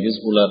kofirlaringiz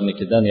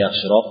ularnikidan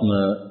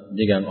yaxshiroqmi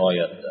degan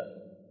oyatda.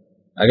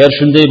 Agar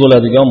shunday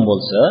bo'ladigan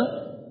bo'lsa,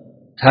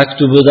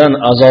 taktubidan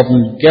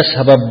azobga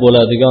sabab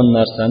bo'ladigan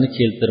narsani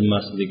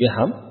keltirmasligi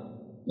ham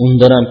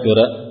undan ham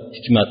ko'ra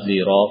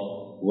hikmatliroq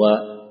va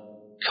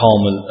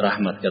komil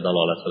rahmatga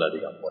dalolat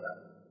qiladigan bo'ladi.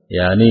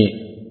 Ya'ni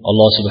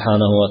Alloh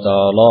subhanahu va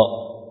taolo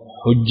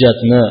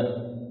hujjatni,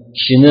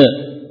 kishini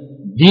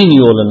din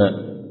yo'lini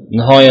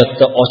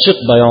nihoyatda ochiq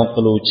bayon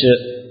qiluvchi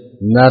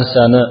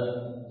narsani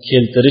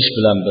keltirish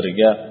bilan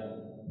birga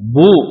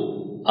bu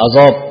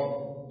azob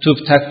tub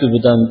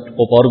taktubidan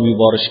qo'porib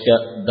yuborishga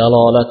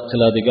dalolat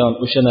qiladigan,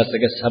 o'sha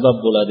narsaga sabab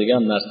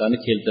bo'ladigan narsani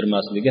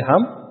keltirmasligi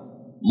ham,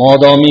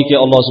 modomiki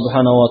Alloh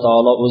subhanahu va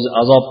taolo o'zi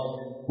azob,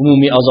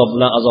 umumiy azob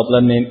bilan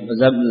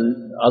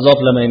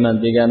azoblamayman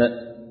degani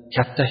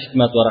katta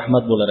hikmat va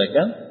rahmat bo'lar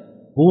ekan,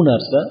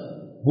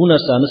 bu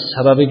narsani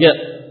sababiga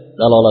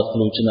dalolat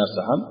qiluvchi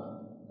narsa ham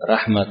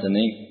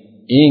rahmatining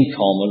eng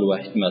komil va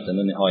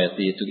hikmatini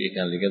nihoyatda yetuk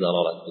ekanligiga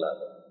dalolat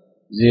qiladi.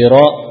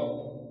 Zero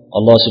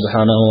Alloh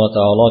subhanahu va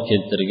taolo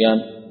keltirgan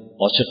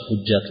ochiq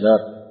hujjatlar,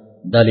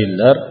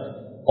 dalillar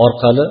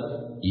orqali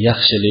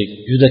yaxshilik,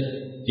 juda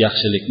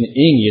yaxshilikni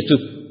eng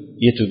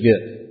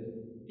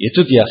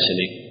yetuk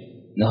yaxshilik,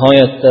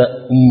 nihoyatda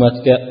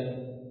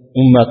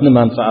ummatni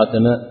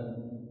manfaatini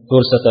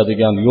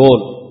ko'rsatadigan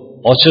yo'l,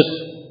 ochiq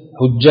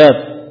hujjat,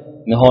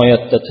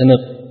 nihoyatda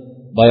tiniq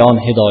bayon,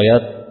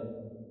 hidoyat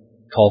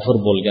kofir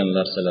bo'lgan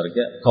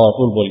narsalarga,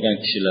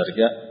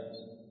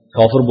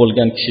 kofir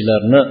bo'lgan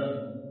kishilarni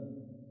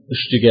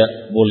ustiga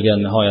bo'lgan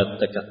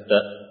nihoyatda katta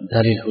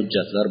dalil,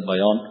 hujjatlar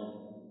bayon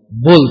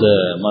bo'ldi.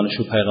 Mana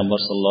shu payg'ambar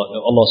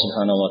Alloh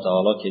subhanahu va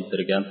taolo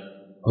keltirgan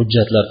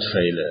hujjatlar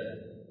tufayli.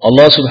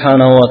 Alloh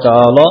subhanahu va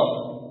taolo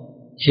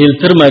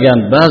keltirmagan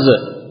ba'zi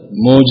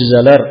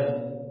mo'jizalar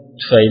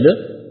tufayli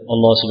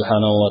Alloh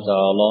subhanahu va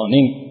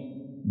taoloning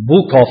bu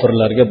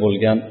kofirlarga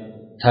bo'lgan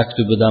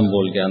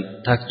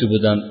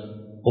taktubidan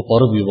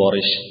qo'porib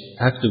yuborish,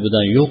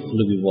 taktubidan yo'q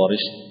qilib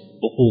yuborish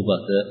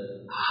uqubati,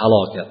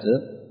 halokati,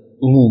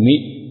 umumiy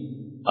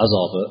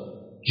azobi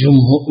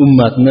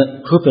ummatni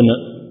ko'pini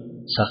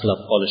saqlab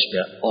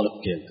qolishga olib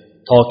keldi.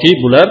 Toki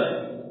bular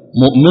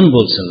mu'min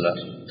bo'lsinlar,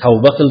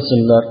 tavba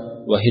qilsinlar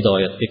va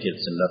hidoyatga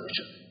kelsinlar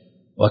uchun.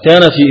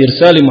 وكان في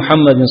إرسال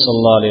محمد صلى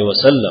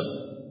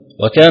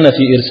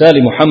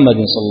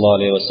الله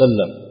عليه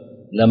وسلم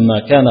لما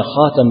كان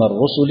خاتم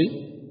الرسل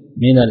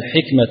من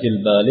الحكمة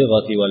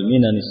البالغة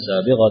والمنن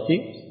السابغة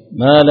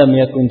ما لم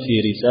يكن في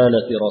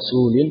رسالة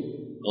رسول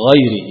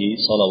غيره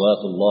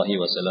صلوات الله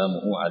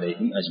وسلامه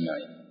عليهم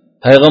أجمعين.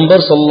 Payg'ambar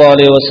sallallohu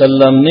alayhi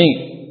vasallamning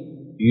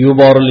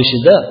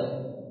yuborilishida,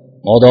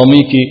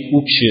 modomiki u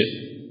kishi,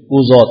 u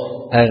zot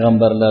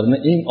payg'ambarlarni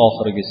eng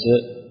oxirgisi,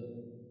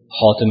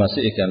 xotimasi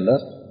ekanlar,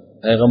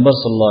 payg'ambar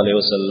sallallohu alayhi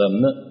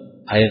vasallamni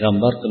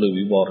payg'ambar qilib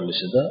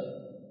yuborilishida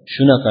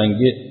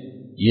shunaqangi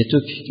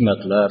yetuk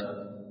hikmatlar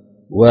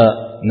va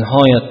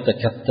nihoyatda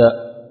katta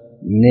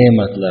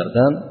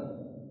ne'matlardan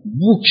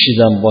bu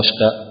kishidan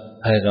boshqa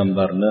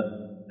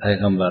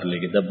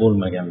payg'ambarligida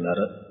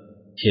bo'lmaganlari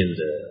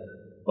keldi.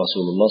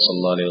 Rasululloh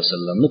sallallohu alayhi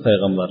vasallamni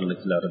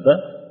payg'ambarliklarida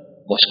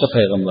boshqa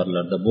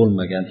payg'ambarlarda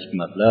bo'lmagan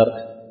hikmatlar,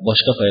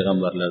 boshqa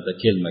payg'ambarlarda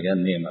kelmagan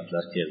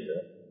ne'matlar keldi.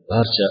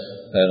 Barcha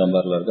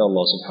payg'ambarlarga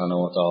Alloh subhanahu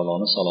va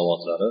taoloning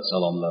salovatlari,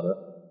 salomlari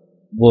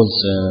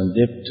bo'lsin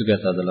deb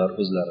tugatadilar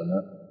o'zlarini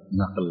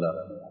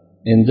naqllarini.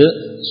 Endi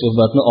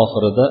suhbatning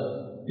oxirida,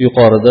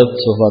 yuqorida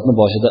suhbatning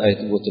boshida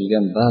aytib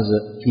o'tilgan ba'zi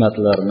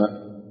hikmatlarga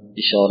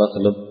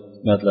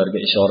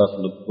ishora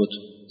qilib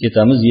o'tib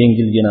ketamiz,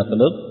 yengilgina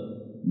qilib.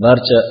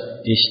 Barcha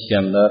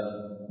eshitganlar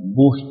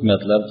bu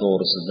hikmatlar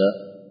to'g'risida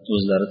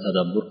o'zlari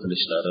tadabbur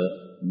qilishlari,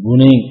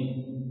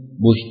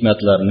 bu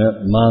hikmatlarni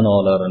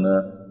ma'nolarini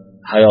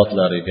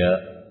hayotlariga,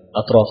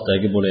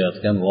 atrofdagi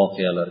bo'layotgan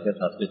voqealarga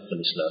tatbiq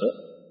qilishlari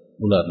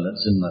ularni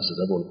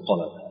zimmasida bo'lib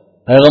qoladi.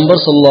 Payg'ambar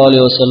sallallohu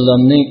alayhi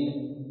vasallamning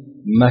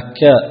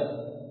Makka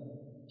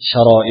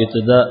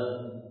sharoitida,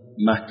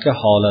 Makka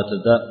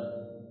holatida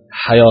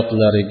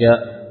hayotlariga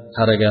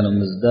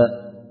qaraganimizda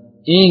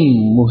eng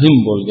muhim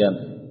bo'lgan,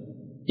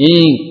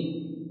 eng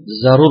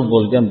zarur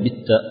bo'lgan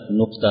bitta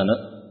nuqtani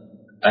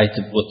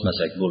aytib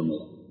o'tmasak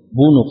bo'lmaydi.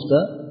 Bu nuqta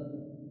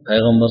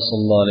payg'ambar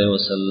sollallohu alayhi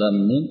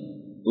vasallamning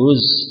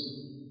o'z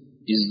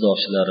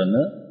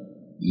izdoshlarini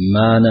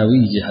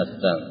ma'naviy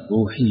jihatdan,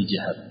 ruhiy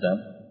jihatdan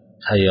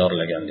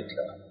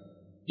tayyorlaganliklari.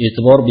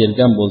 E'tibor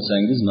bergan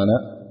bo'lsangiz, mana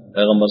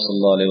payg'ambar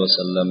sollallohu alayhi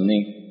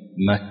vasallamning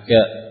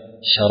Makka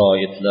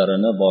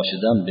sharoitlarini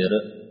boshidan beri,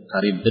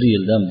 qariyb 1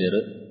 yildan beri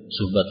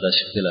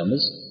suhbatlashib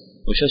kelamiz.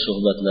 O'sha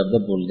suhbatlarda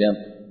bo'lgan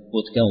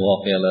o'tgan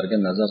voqealarga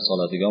nazar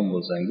soladigan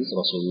bo'lsangiz,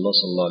 Rasululloh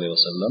sollallohu alayhi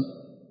vasallam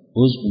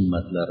o'z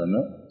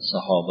ummatlarini,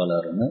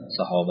 sahobalarni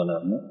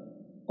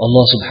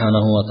Alloh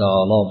subhanahu va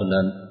taolo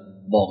bilan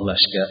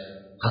bog'lashga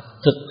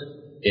qattiq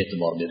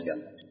e'tibor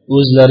berganlar.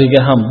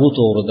 O'zlariga ham bu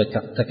to'g'rida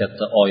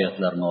katta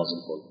oyatlar nozil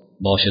bo'ldi.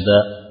 Boshida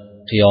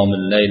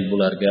qiyomul layl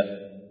bularga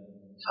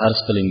farz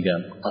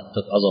qilingan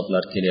qattiq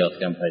azoblar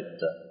kelayotgan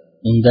paytda,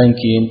 undan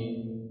keyin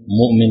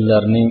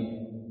mu'minlarning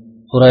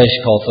Quraysh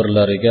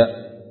kofirlariga,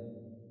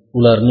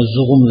 ularni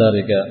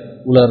zug'umlariga,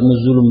 ularni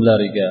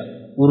zulmlariga,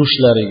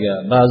 urushlariga,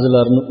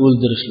 ba'zilarini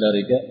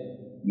o'ldirishlariga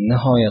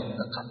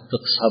nihoyatda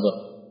qattiq sabr,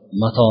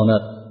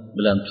 matonat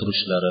bilan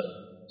turishlari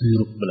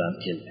buyruq bilan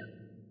kelgan.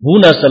 Bu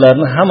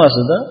narsalarni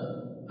hammasida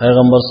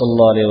payg'ambar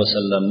sollallohu alayhi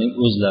vasallamning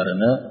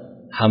o'zlarini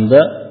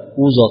hamda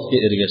u zotga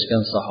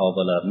ergashgan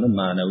sahobalarni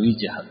ma'naviy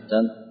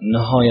jihatdan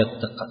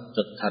nihoyatda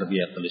qattiq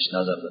tarbiya qilish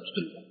nazarda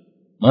tutilgan.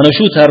 Mana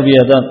shu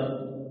tarbiyadan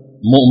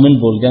mu'min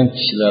bo'lgan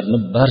kishilarni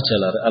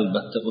barchalari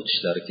albatta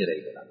o'tishlari kerak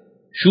bo'ladi.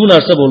 Shu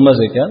narsa bo'lmas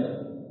ekan,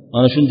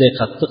 mana shunday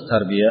qattiq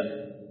tarbiya,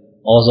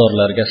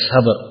 ozorlarga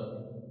sabr,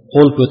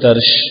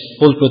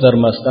 qo'l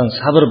ko'tarmasdan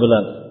sabr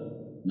bilan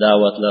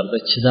da'vatlarda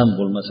chidam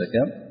bo'lmas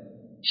ekan,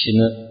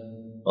 kishini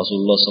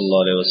Rasululloh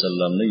sollallohu alayhi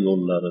vasallamning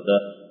yo'llarida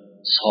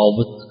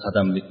sobit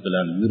qadamlik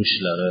bilan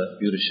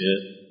yurishi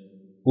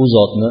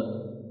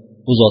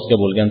u zotga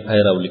bo'lgan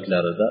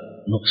payravliklarida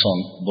nuqson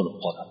bo'lib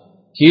qoladi.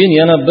 Keyin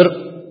yana bir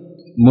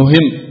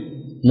muhim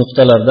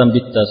nuqtalardan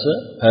bittasi,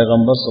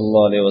 payg'ambar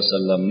sollallohu alayhi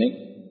vasallamning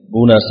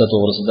bu narsa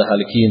to'g'risida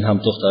hali keyin ham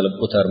to'xtalib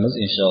o'tarmiz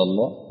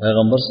inshaalloh.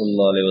 Payg'ambar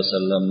sollallohu alayhi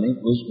vasallamning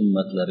o'z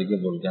ummatlariga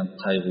bo'lgan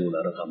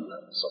qayg'ulari,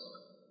 g'amlari hisoblanadi.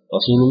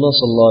 Rasululloh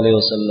sollallohu alayhi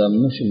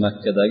vasallamning shu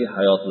Makkadagi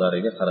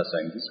hayotlariga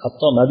qarasangiz,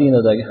 hatto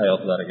Madinadagi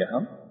hayotlariga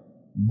ham,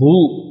 bu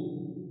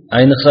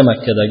ayniqsa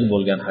Makkadagi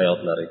bo'lgan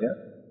hayotlariga,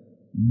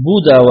 bu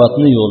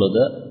da'vatni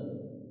yo'lida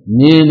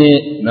ne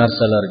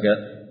narsalarga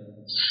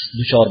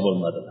duchor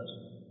bo'lmadilar.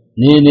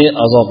 Ne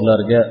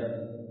azoblarga,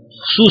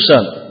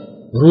 xususan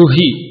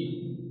ruhiy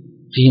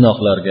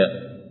qiynoqlarga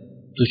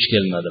duch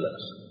kelmadilar.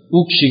 U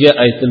kishiga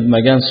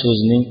aytilmagan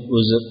so'zning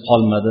o'zi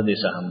qolmadi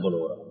desa ham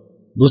bo'laveradi.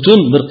 Butun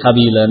bir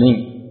qabilaning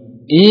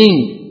eng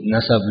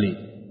nasabli,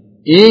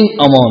 eng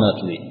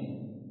omonatli,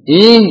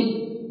 eng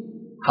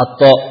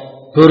hatto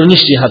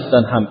ko'rinish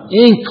jihatdan ham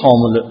eng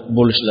komil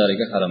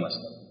bo'lishlariga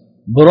qaramasdan,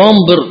 biron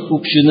bir u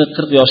kishini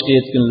 40 yoshga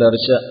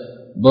yetgunlaricha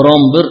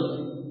biron bir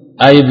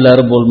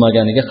ayblari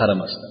bo'lmaganiga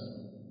qaramasdan,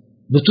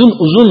 butun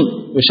uzun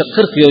o'sha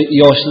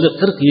 40 yoshli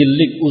 40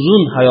 yillik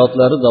uzun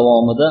hayotlari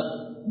davomida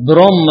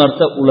biron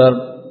marta ular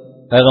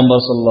payg'ambar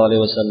sollallohu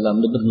alayhi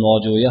vasallamni bir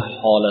nojo'ya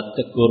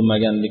holatda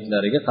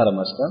ko'rmaganliklariga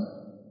qaramasdan,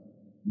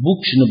 bu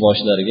kishini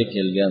boshlariga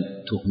kelgan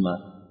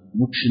tuhmat,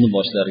 bu kishini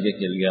boshlariga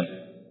kelgan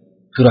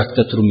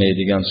kurakda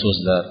turmaydigan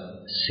so'zlar,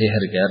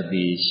 sehrgar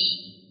deyish,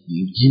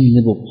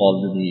 jinni bo'lib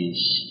qoldi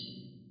deyish,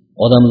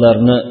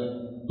 odamlarni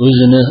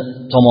o'zini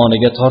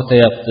tomoniga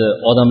tortayapti,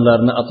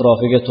 odamlarni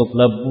atrofiga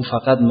to'plab, bu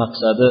faqat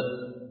maqsadi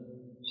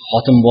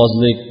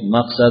xotinbozlik,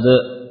 maqsadi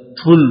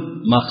pul,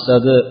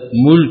 maqsadi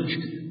mulk,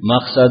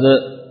 maqsadi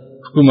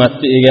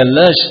hukumatni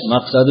egallash,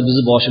 maqsadi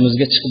bizni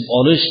boshimizga chiqib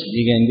olish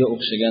deganga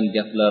o'xshagan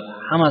gaplar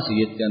hammasi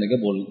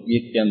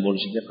yetgan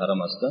bo'lishiga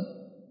qaramasdan,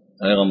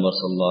 payg'ambar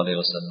sollallohu alayhi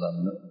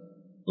vasallamni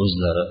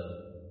o'zlari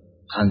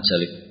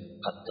qanchalik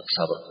qattiq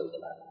sabr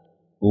qildilar.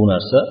 Bu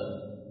narsa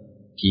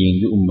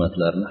keyingi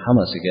ummatlarni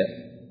hammasiga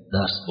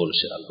dars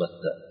bo'lishi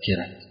albatta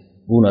kerak.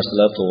 Bu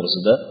narsalar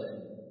to'g'risida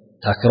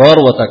takror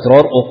va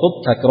takror o'qib,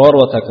 takror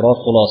va takror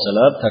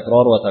xulosalar,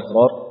 takror va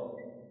takror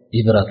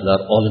ibratlar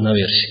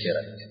olinaverishi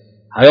kerak.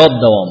 Hayot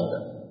davomida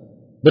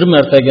bir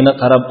martagina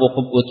qarab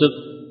o'qib o'tib,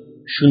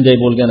 shunday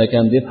bo'lgan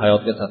ekan deb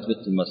hayotga tatbiq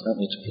qilmasdan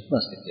o'tib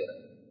ketmaslik kerak.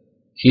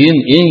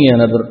 Keyin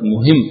yana bir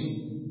muhim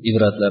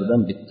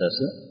ibratlardan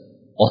bittasi,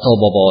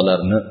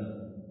 ota-bobolarni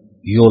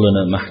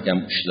yo'lini mahkam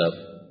ushlab,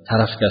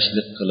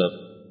 tarafkashlik qilib,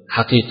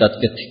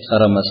 haqiqatga tik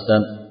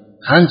qaramasdan,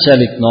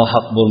 qanchalik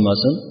nohaq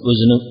bo'lmasin,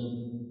 o'zini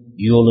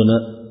yo'lini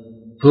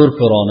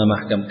ko'rona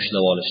mahkam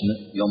ushlab olishni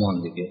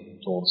yomonligi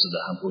to'g'risida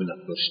ham o'ylab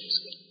ko'rishimiz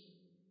kerak.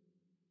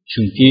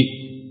 Chunki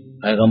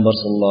payg'ambar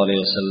sollallohu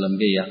alayhi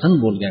vasallamga yaqin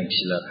bo'lgan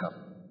kishilar ham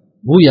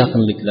bu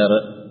yaqinliklari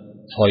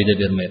foyda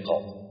bermay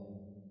qoldi.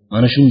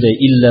 Mana shunday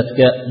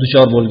illatga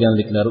duchor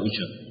bo'lganliklari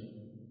uchun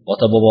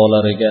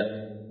ota-bobolariga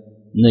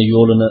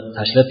yo'lini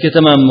tashlab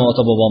ketamanmi,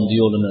 ota-bobomning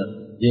yo'lini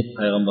deb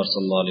payg'ambar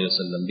sollallohu alayhi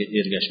vasallamga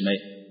ergashmay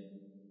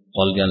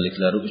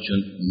qolganliklari uchun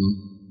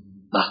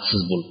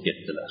baxtsiz bo'lib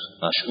ketdilar,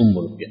 mash'um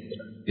bo'lib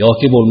ketdilar.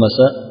 Yoki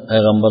bo'lmasa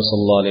payg'ambar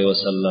sollallohu alayhi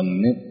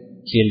vasallamning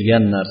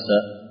kelgan narsa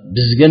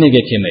bizga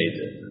nega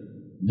kelmaydi,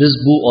 biz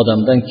bu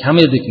odamdan kam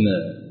edikmi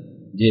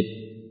deb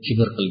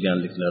kibr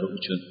qilganliklari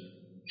uchun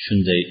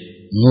shunday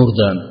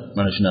nurdan,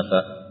 mana shunaqa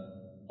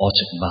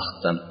ochiq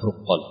baxtdan quruq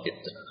qolib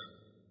ketdilar.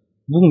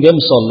 Bunga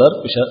misollar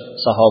o'sha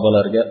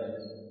sahobalarga,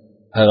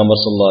 payg'ambar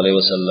sollallohu alayhi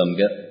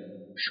vasallamga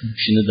shu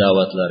kishini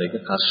da'vatlariga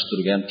qarshi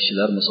turgan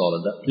kishilar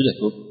misolida juda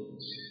ko'p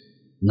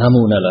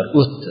namunalar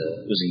o'tdi.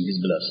 O'zingiz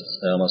bilasiz,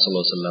 payg'ambar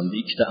sollallohu alayhi vasallamning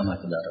ikkita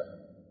amakilari,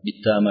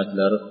 bitta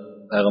amaklari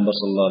payg'ambar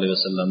sollallohu alayhi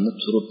vasallamni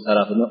turib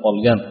tarafini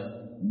olgan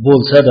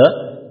bo'lsa-da,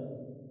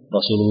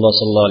 Rasululloh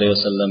sollallohu alayhi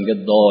vasallamga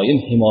doim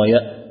himoya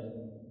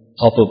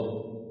topib,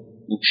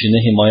 u kishini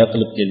himoya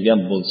qilib kelgan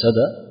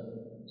bo'lsa-da,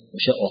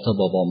 o'sha ota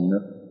bobomni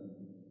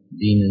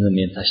dinini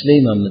men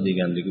tashlaymanmi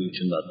deganligi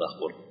uchun badbaxt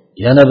bo'ldi.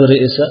 Yana biri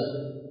esa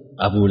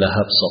Abu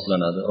Lahab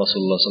hisoblanadi,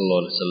 Rasululloh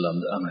sollallohu alayhi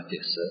vasallamning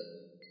amakisi.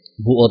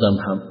 Bu odam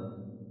ham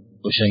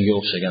o'shanga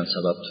o'xshagan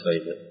sabab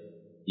tufayli,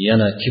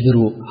 yana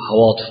kibru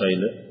havo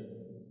tufayli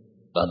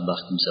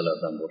badbaxt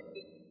kimsalardan bo'ldi.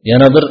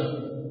 Yana bir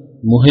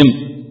muhim,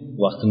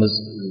 vaqtimiz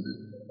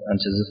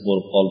ancha zid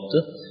bo'lib qolibdi.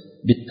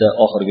 Bitta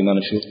oxirgi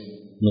mana shu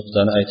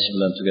nuqtani aytish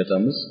bilan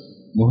tugatamiz.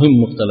 Muhim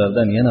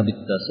nuqtalardan yana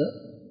bittasi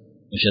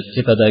o'sha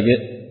tepadagi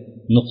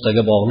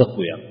nuqtaga bog'liq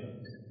bu ham.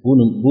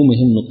 Bu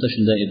muhim nuqta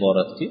shundan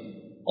iboratki,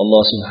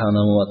 Alloh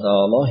subhanahu va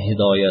taolo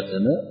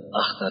hidoyatini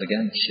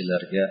axtargan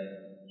kishilarga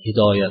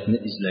hidoyatni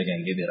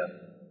izlaganga beradi.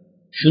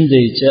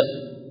 Shundaycha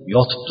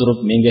yotib turib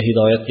menga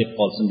hidoyat kelib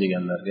qolsin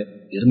deganlarga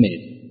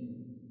bermaydi.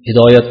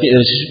 Hidoyatga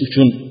erishish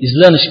uchun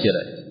izlanish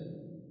kerak.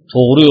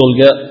 To'g'ri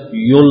yo'lga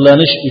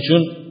yo'llanish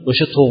uchun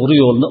o'sha to'g'ri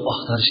yo'lni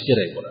axtarish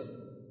kerak bo'ladi.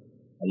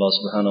 Alloh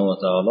subhanahu va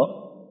taolo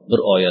bir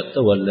oyatda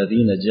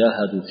vallazina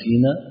jahadu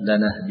fina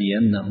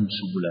lanahdiyannahum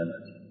subulana.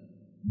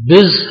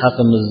 Biz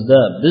haqimizda,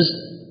 biz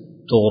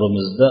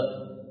to'g'rimizda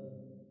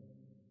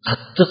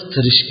qattiq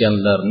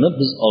tirishganlarni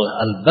biz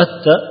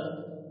albatta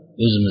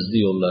o'zimizni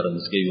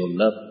yo'llarimizga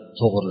yo'llab,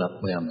 to'g'rilab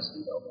qo'yamiz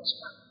deydi Alloh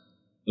subhanahu.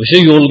 O'sha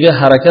yo'lga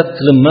harakat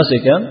qilinmas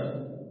ekan,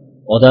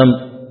 odam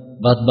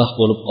badbaxt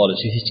bo'lib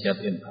qolishi hech gap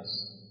emas.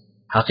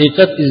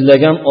 Haqiqat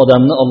izlagan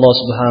odamni Alloh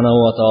subhanahu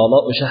va taolo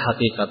o'sha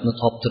haqiqatni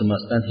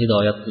toptirmasdan,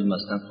 hidoyat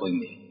qilmasdan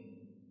qo'ymaydi.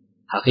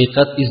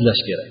 Haqiqat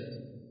izlash kerak.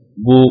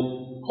 Bu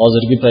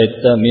hozirgi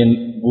paytda men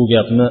bu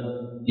gapni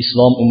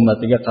islom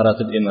ummatiga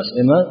qaratib emas,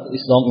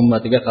 islom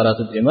ummatiga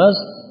qaratib emas,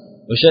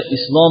 o'sha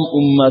islom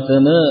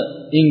ummatini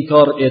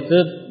inkor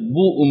etib,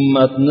 bu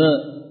ummatni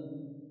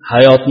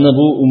hayotni,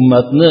 bu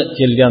ummatni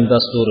kelgan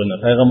dasturini,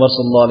 payg'ambar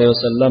sollallohu alayhi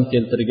vasallam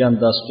keltirgan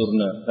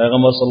dasturni,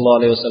 payg'ambar sollallohu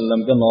alayhi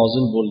vasallamga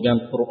nozil bo'lgan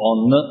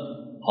Qur'onni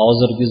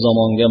hozirgi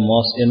zamonga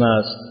mos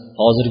emas,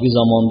 hozirgi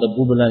zamonda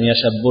bu bilan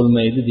yashab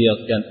bo'lmaydi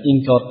deyotgan,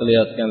 inkor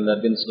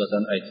qilayotganlarga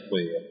nisbatan aytib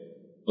qo'ygan.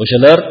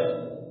 O'shalar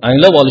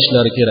anglab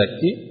olishlari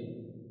kerakki,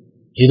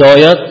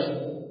 hidoyat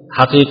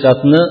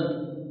haqiqatni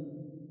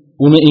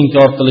uni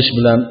inkor qilish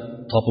bilan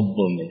topib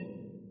bo'lmaydi.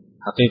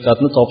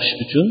 Haqiqatni topish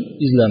uchun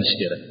izlanish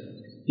kerak.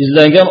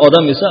 Izlangan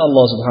odam esa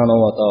Alloh subhanahu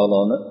va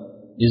taoloni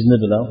izni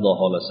bilan Xudo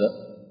xolasa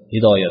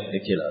hidoyatga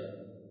keladi.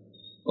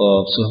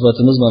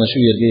 Suhbatimiz mana shu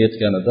yerga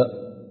yetganida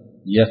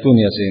yakun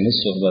yasaymiz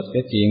suhbatga.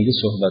 Keyingi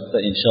suhbatda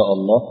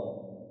inshaalloh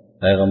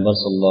payg'ambar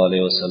sollallohu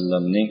alayhi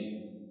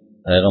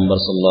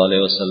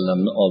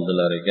vasallamning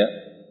oldilariga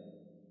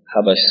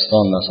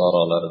Habashiston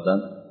nasoralaridan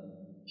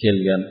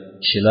kelgan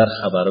kishilar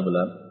xabari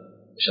bilan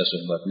o'sha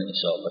suhbatni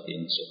inshaalloh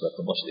keyingi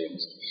suhbatda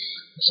boshlaymiz.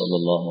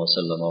 Sallallohu alayhi va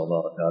sallam va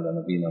baraka ala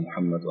nabiyina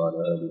Muhammad va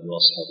ala alihi va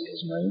ashabihi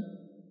ajmain.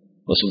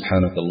 Va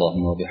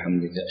subhanakallahumma va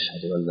bihamdika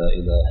ashhadu an la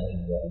ilaha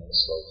illa anta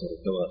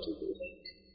astaghfiruka va atubu ilayk.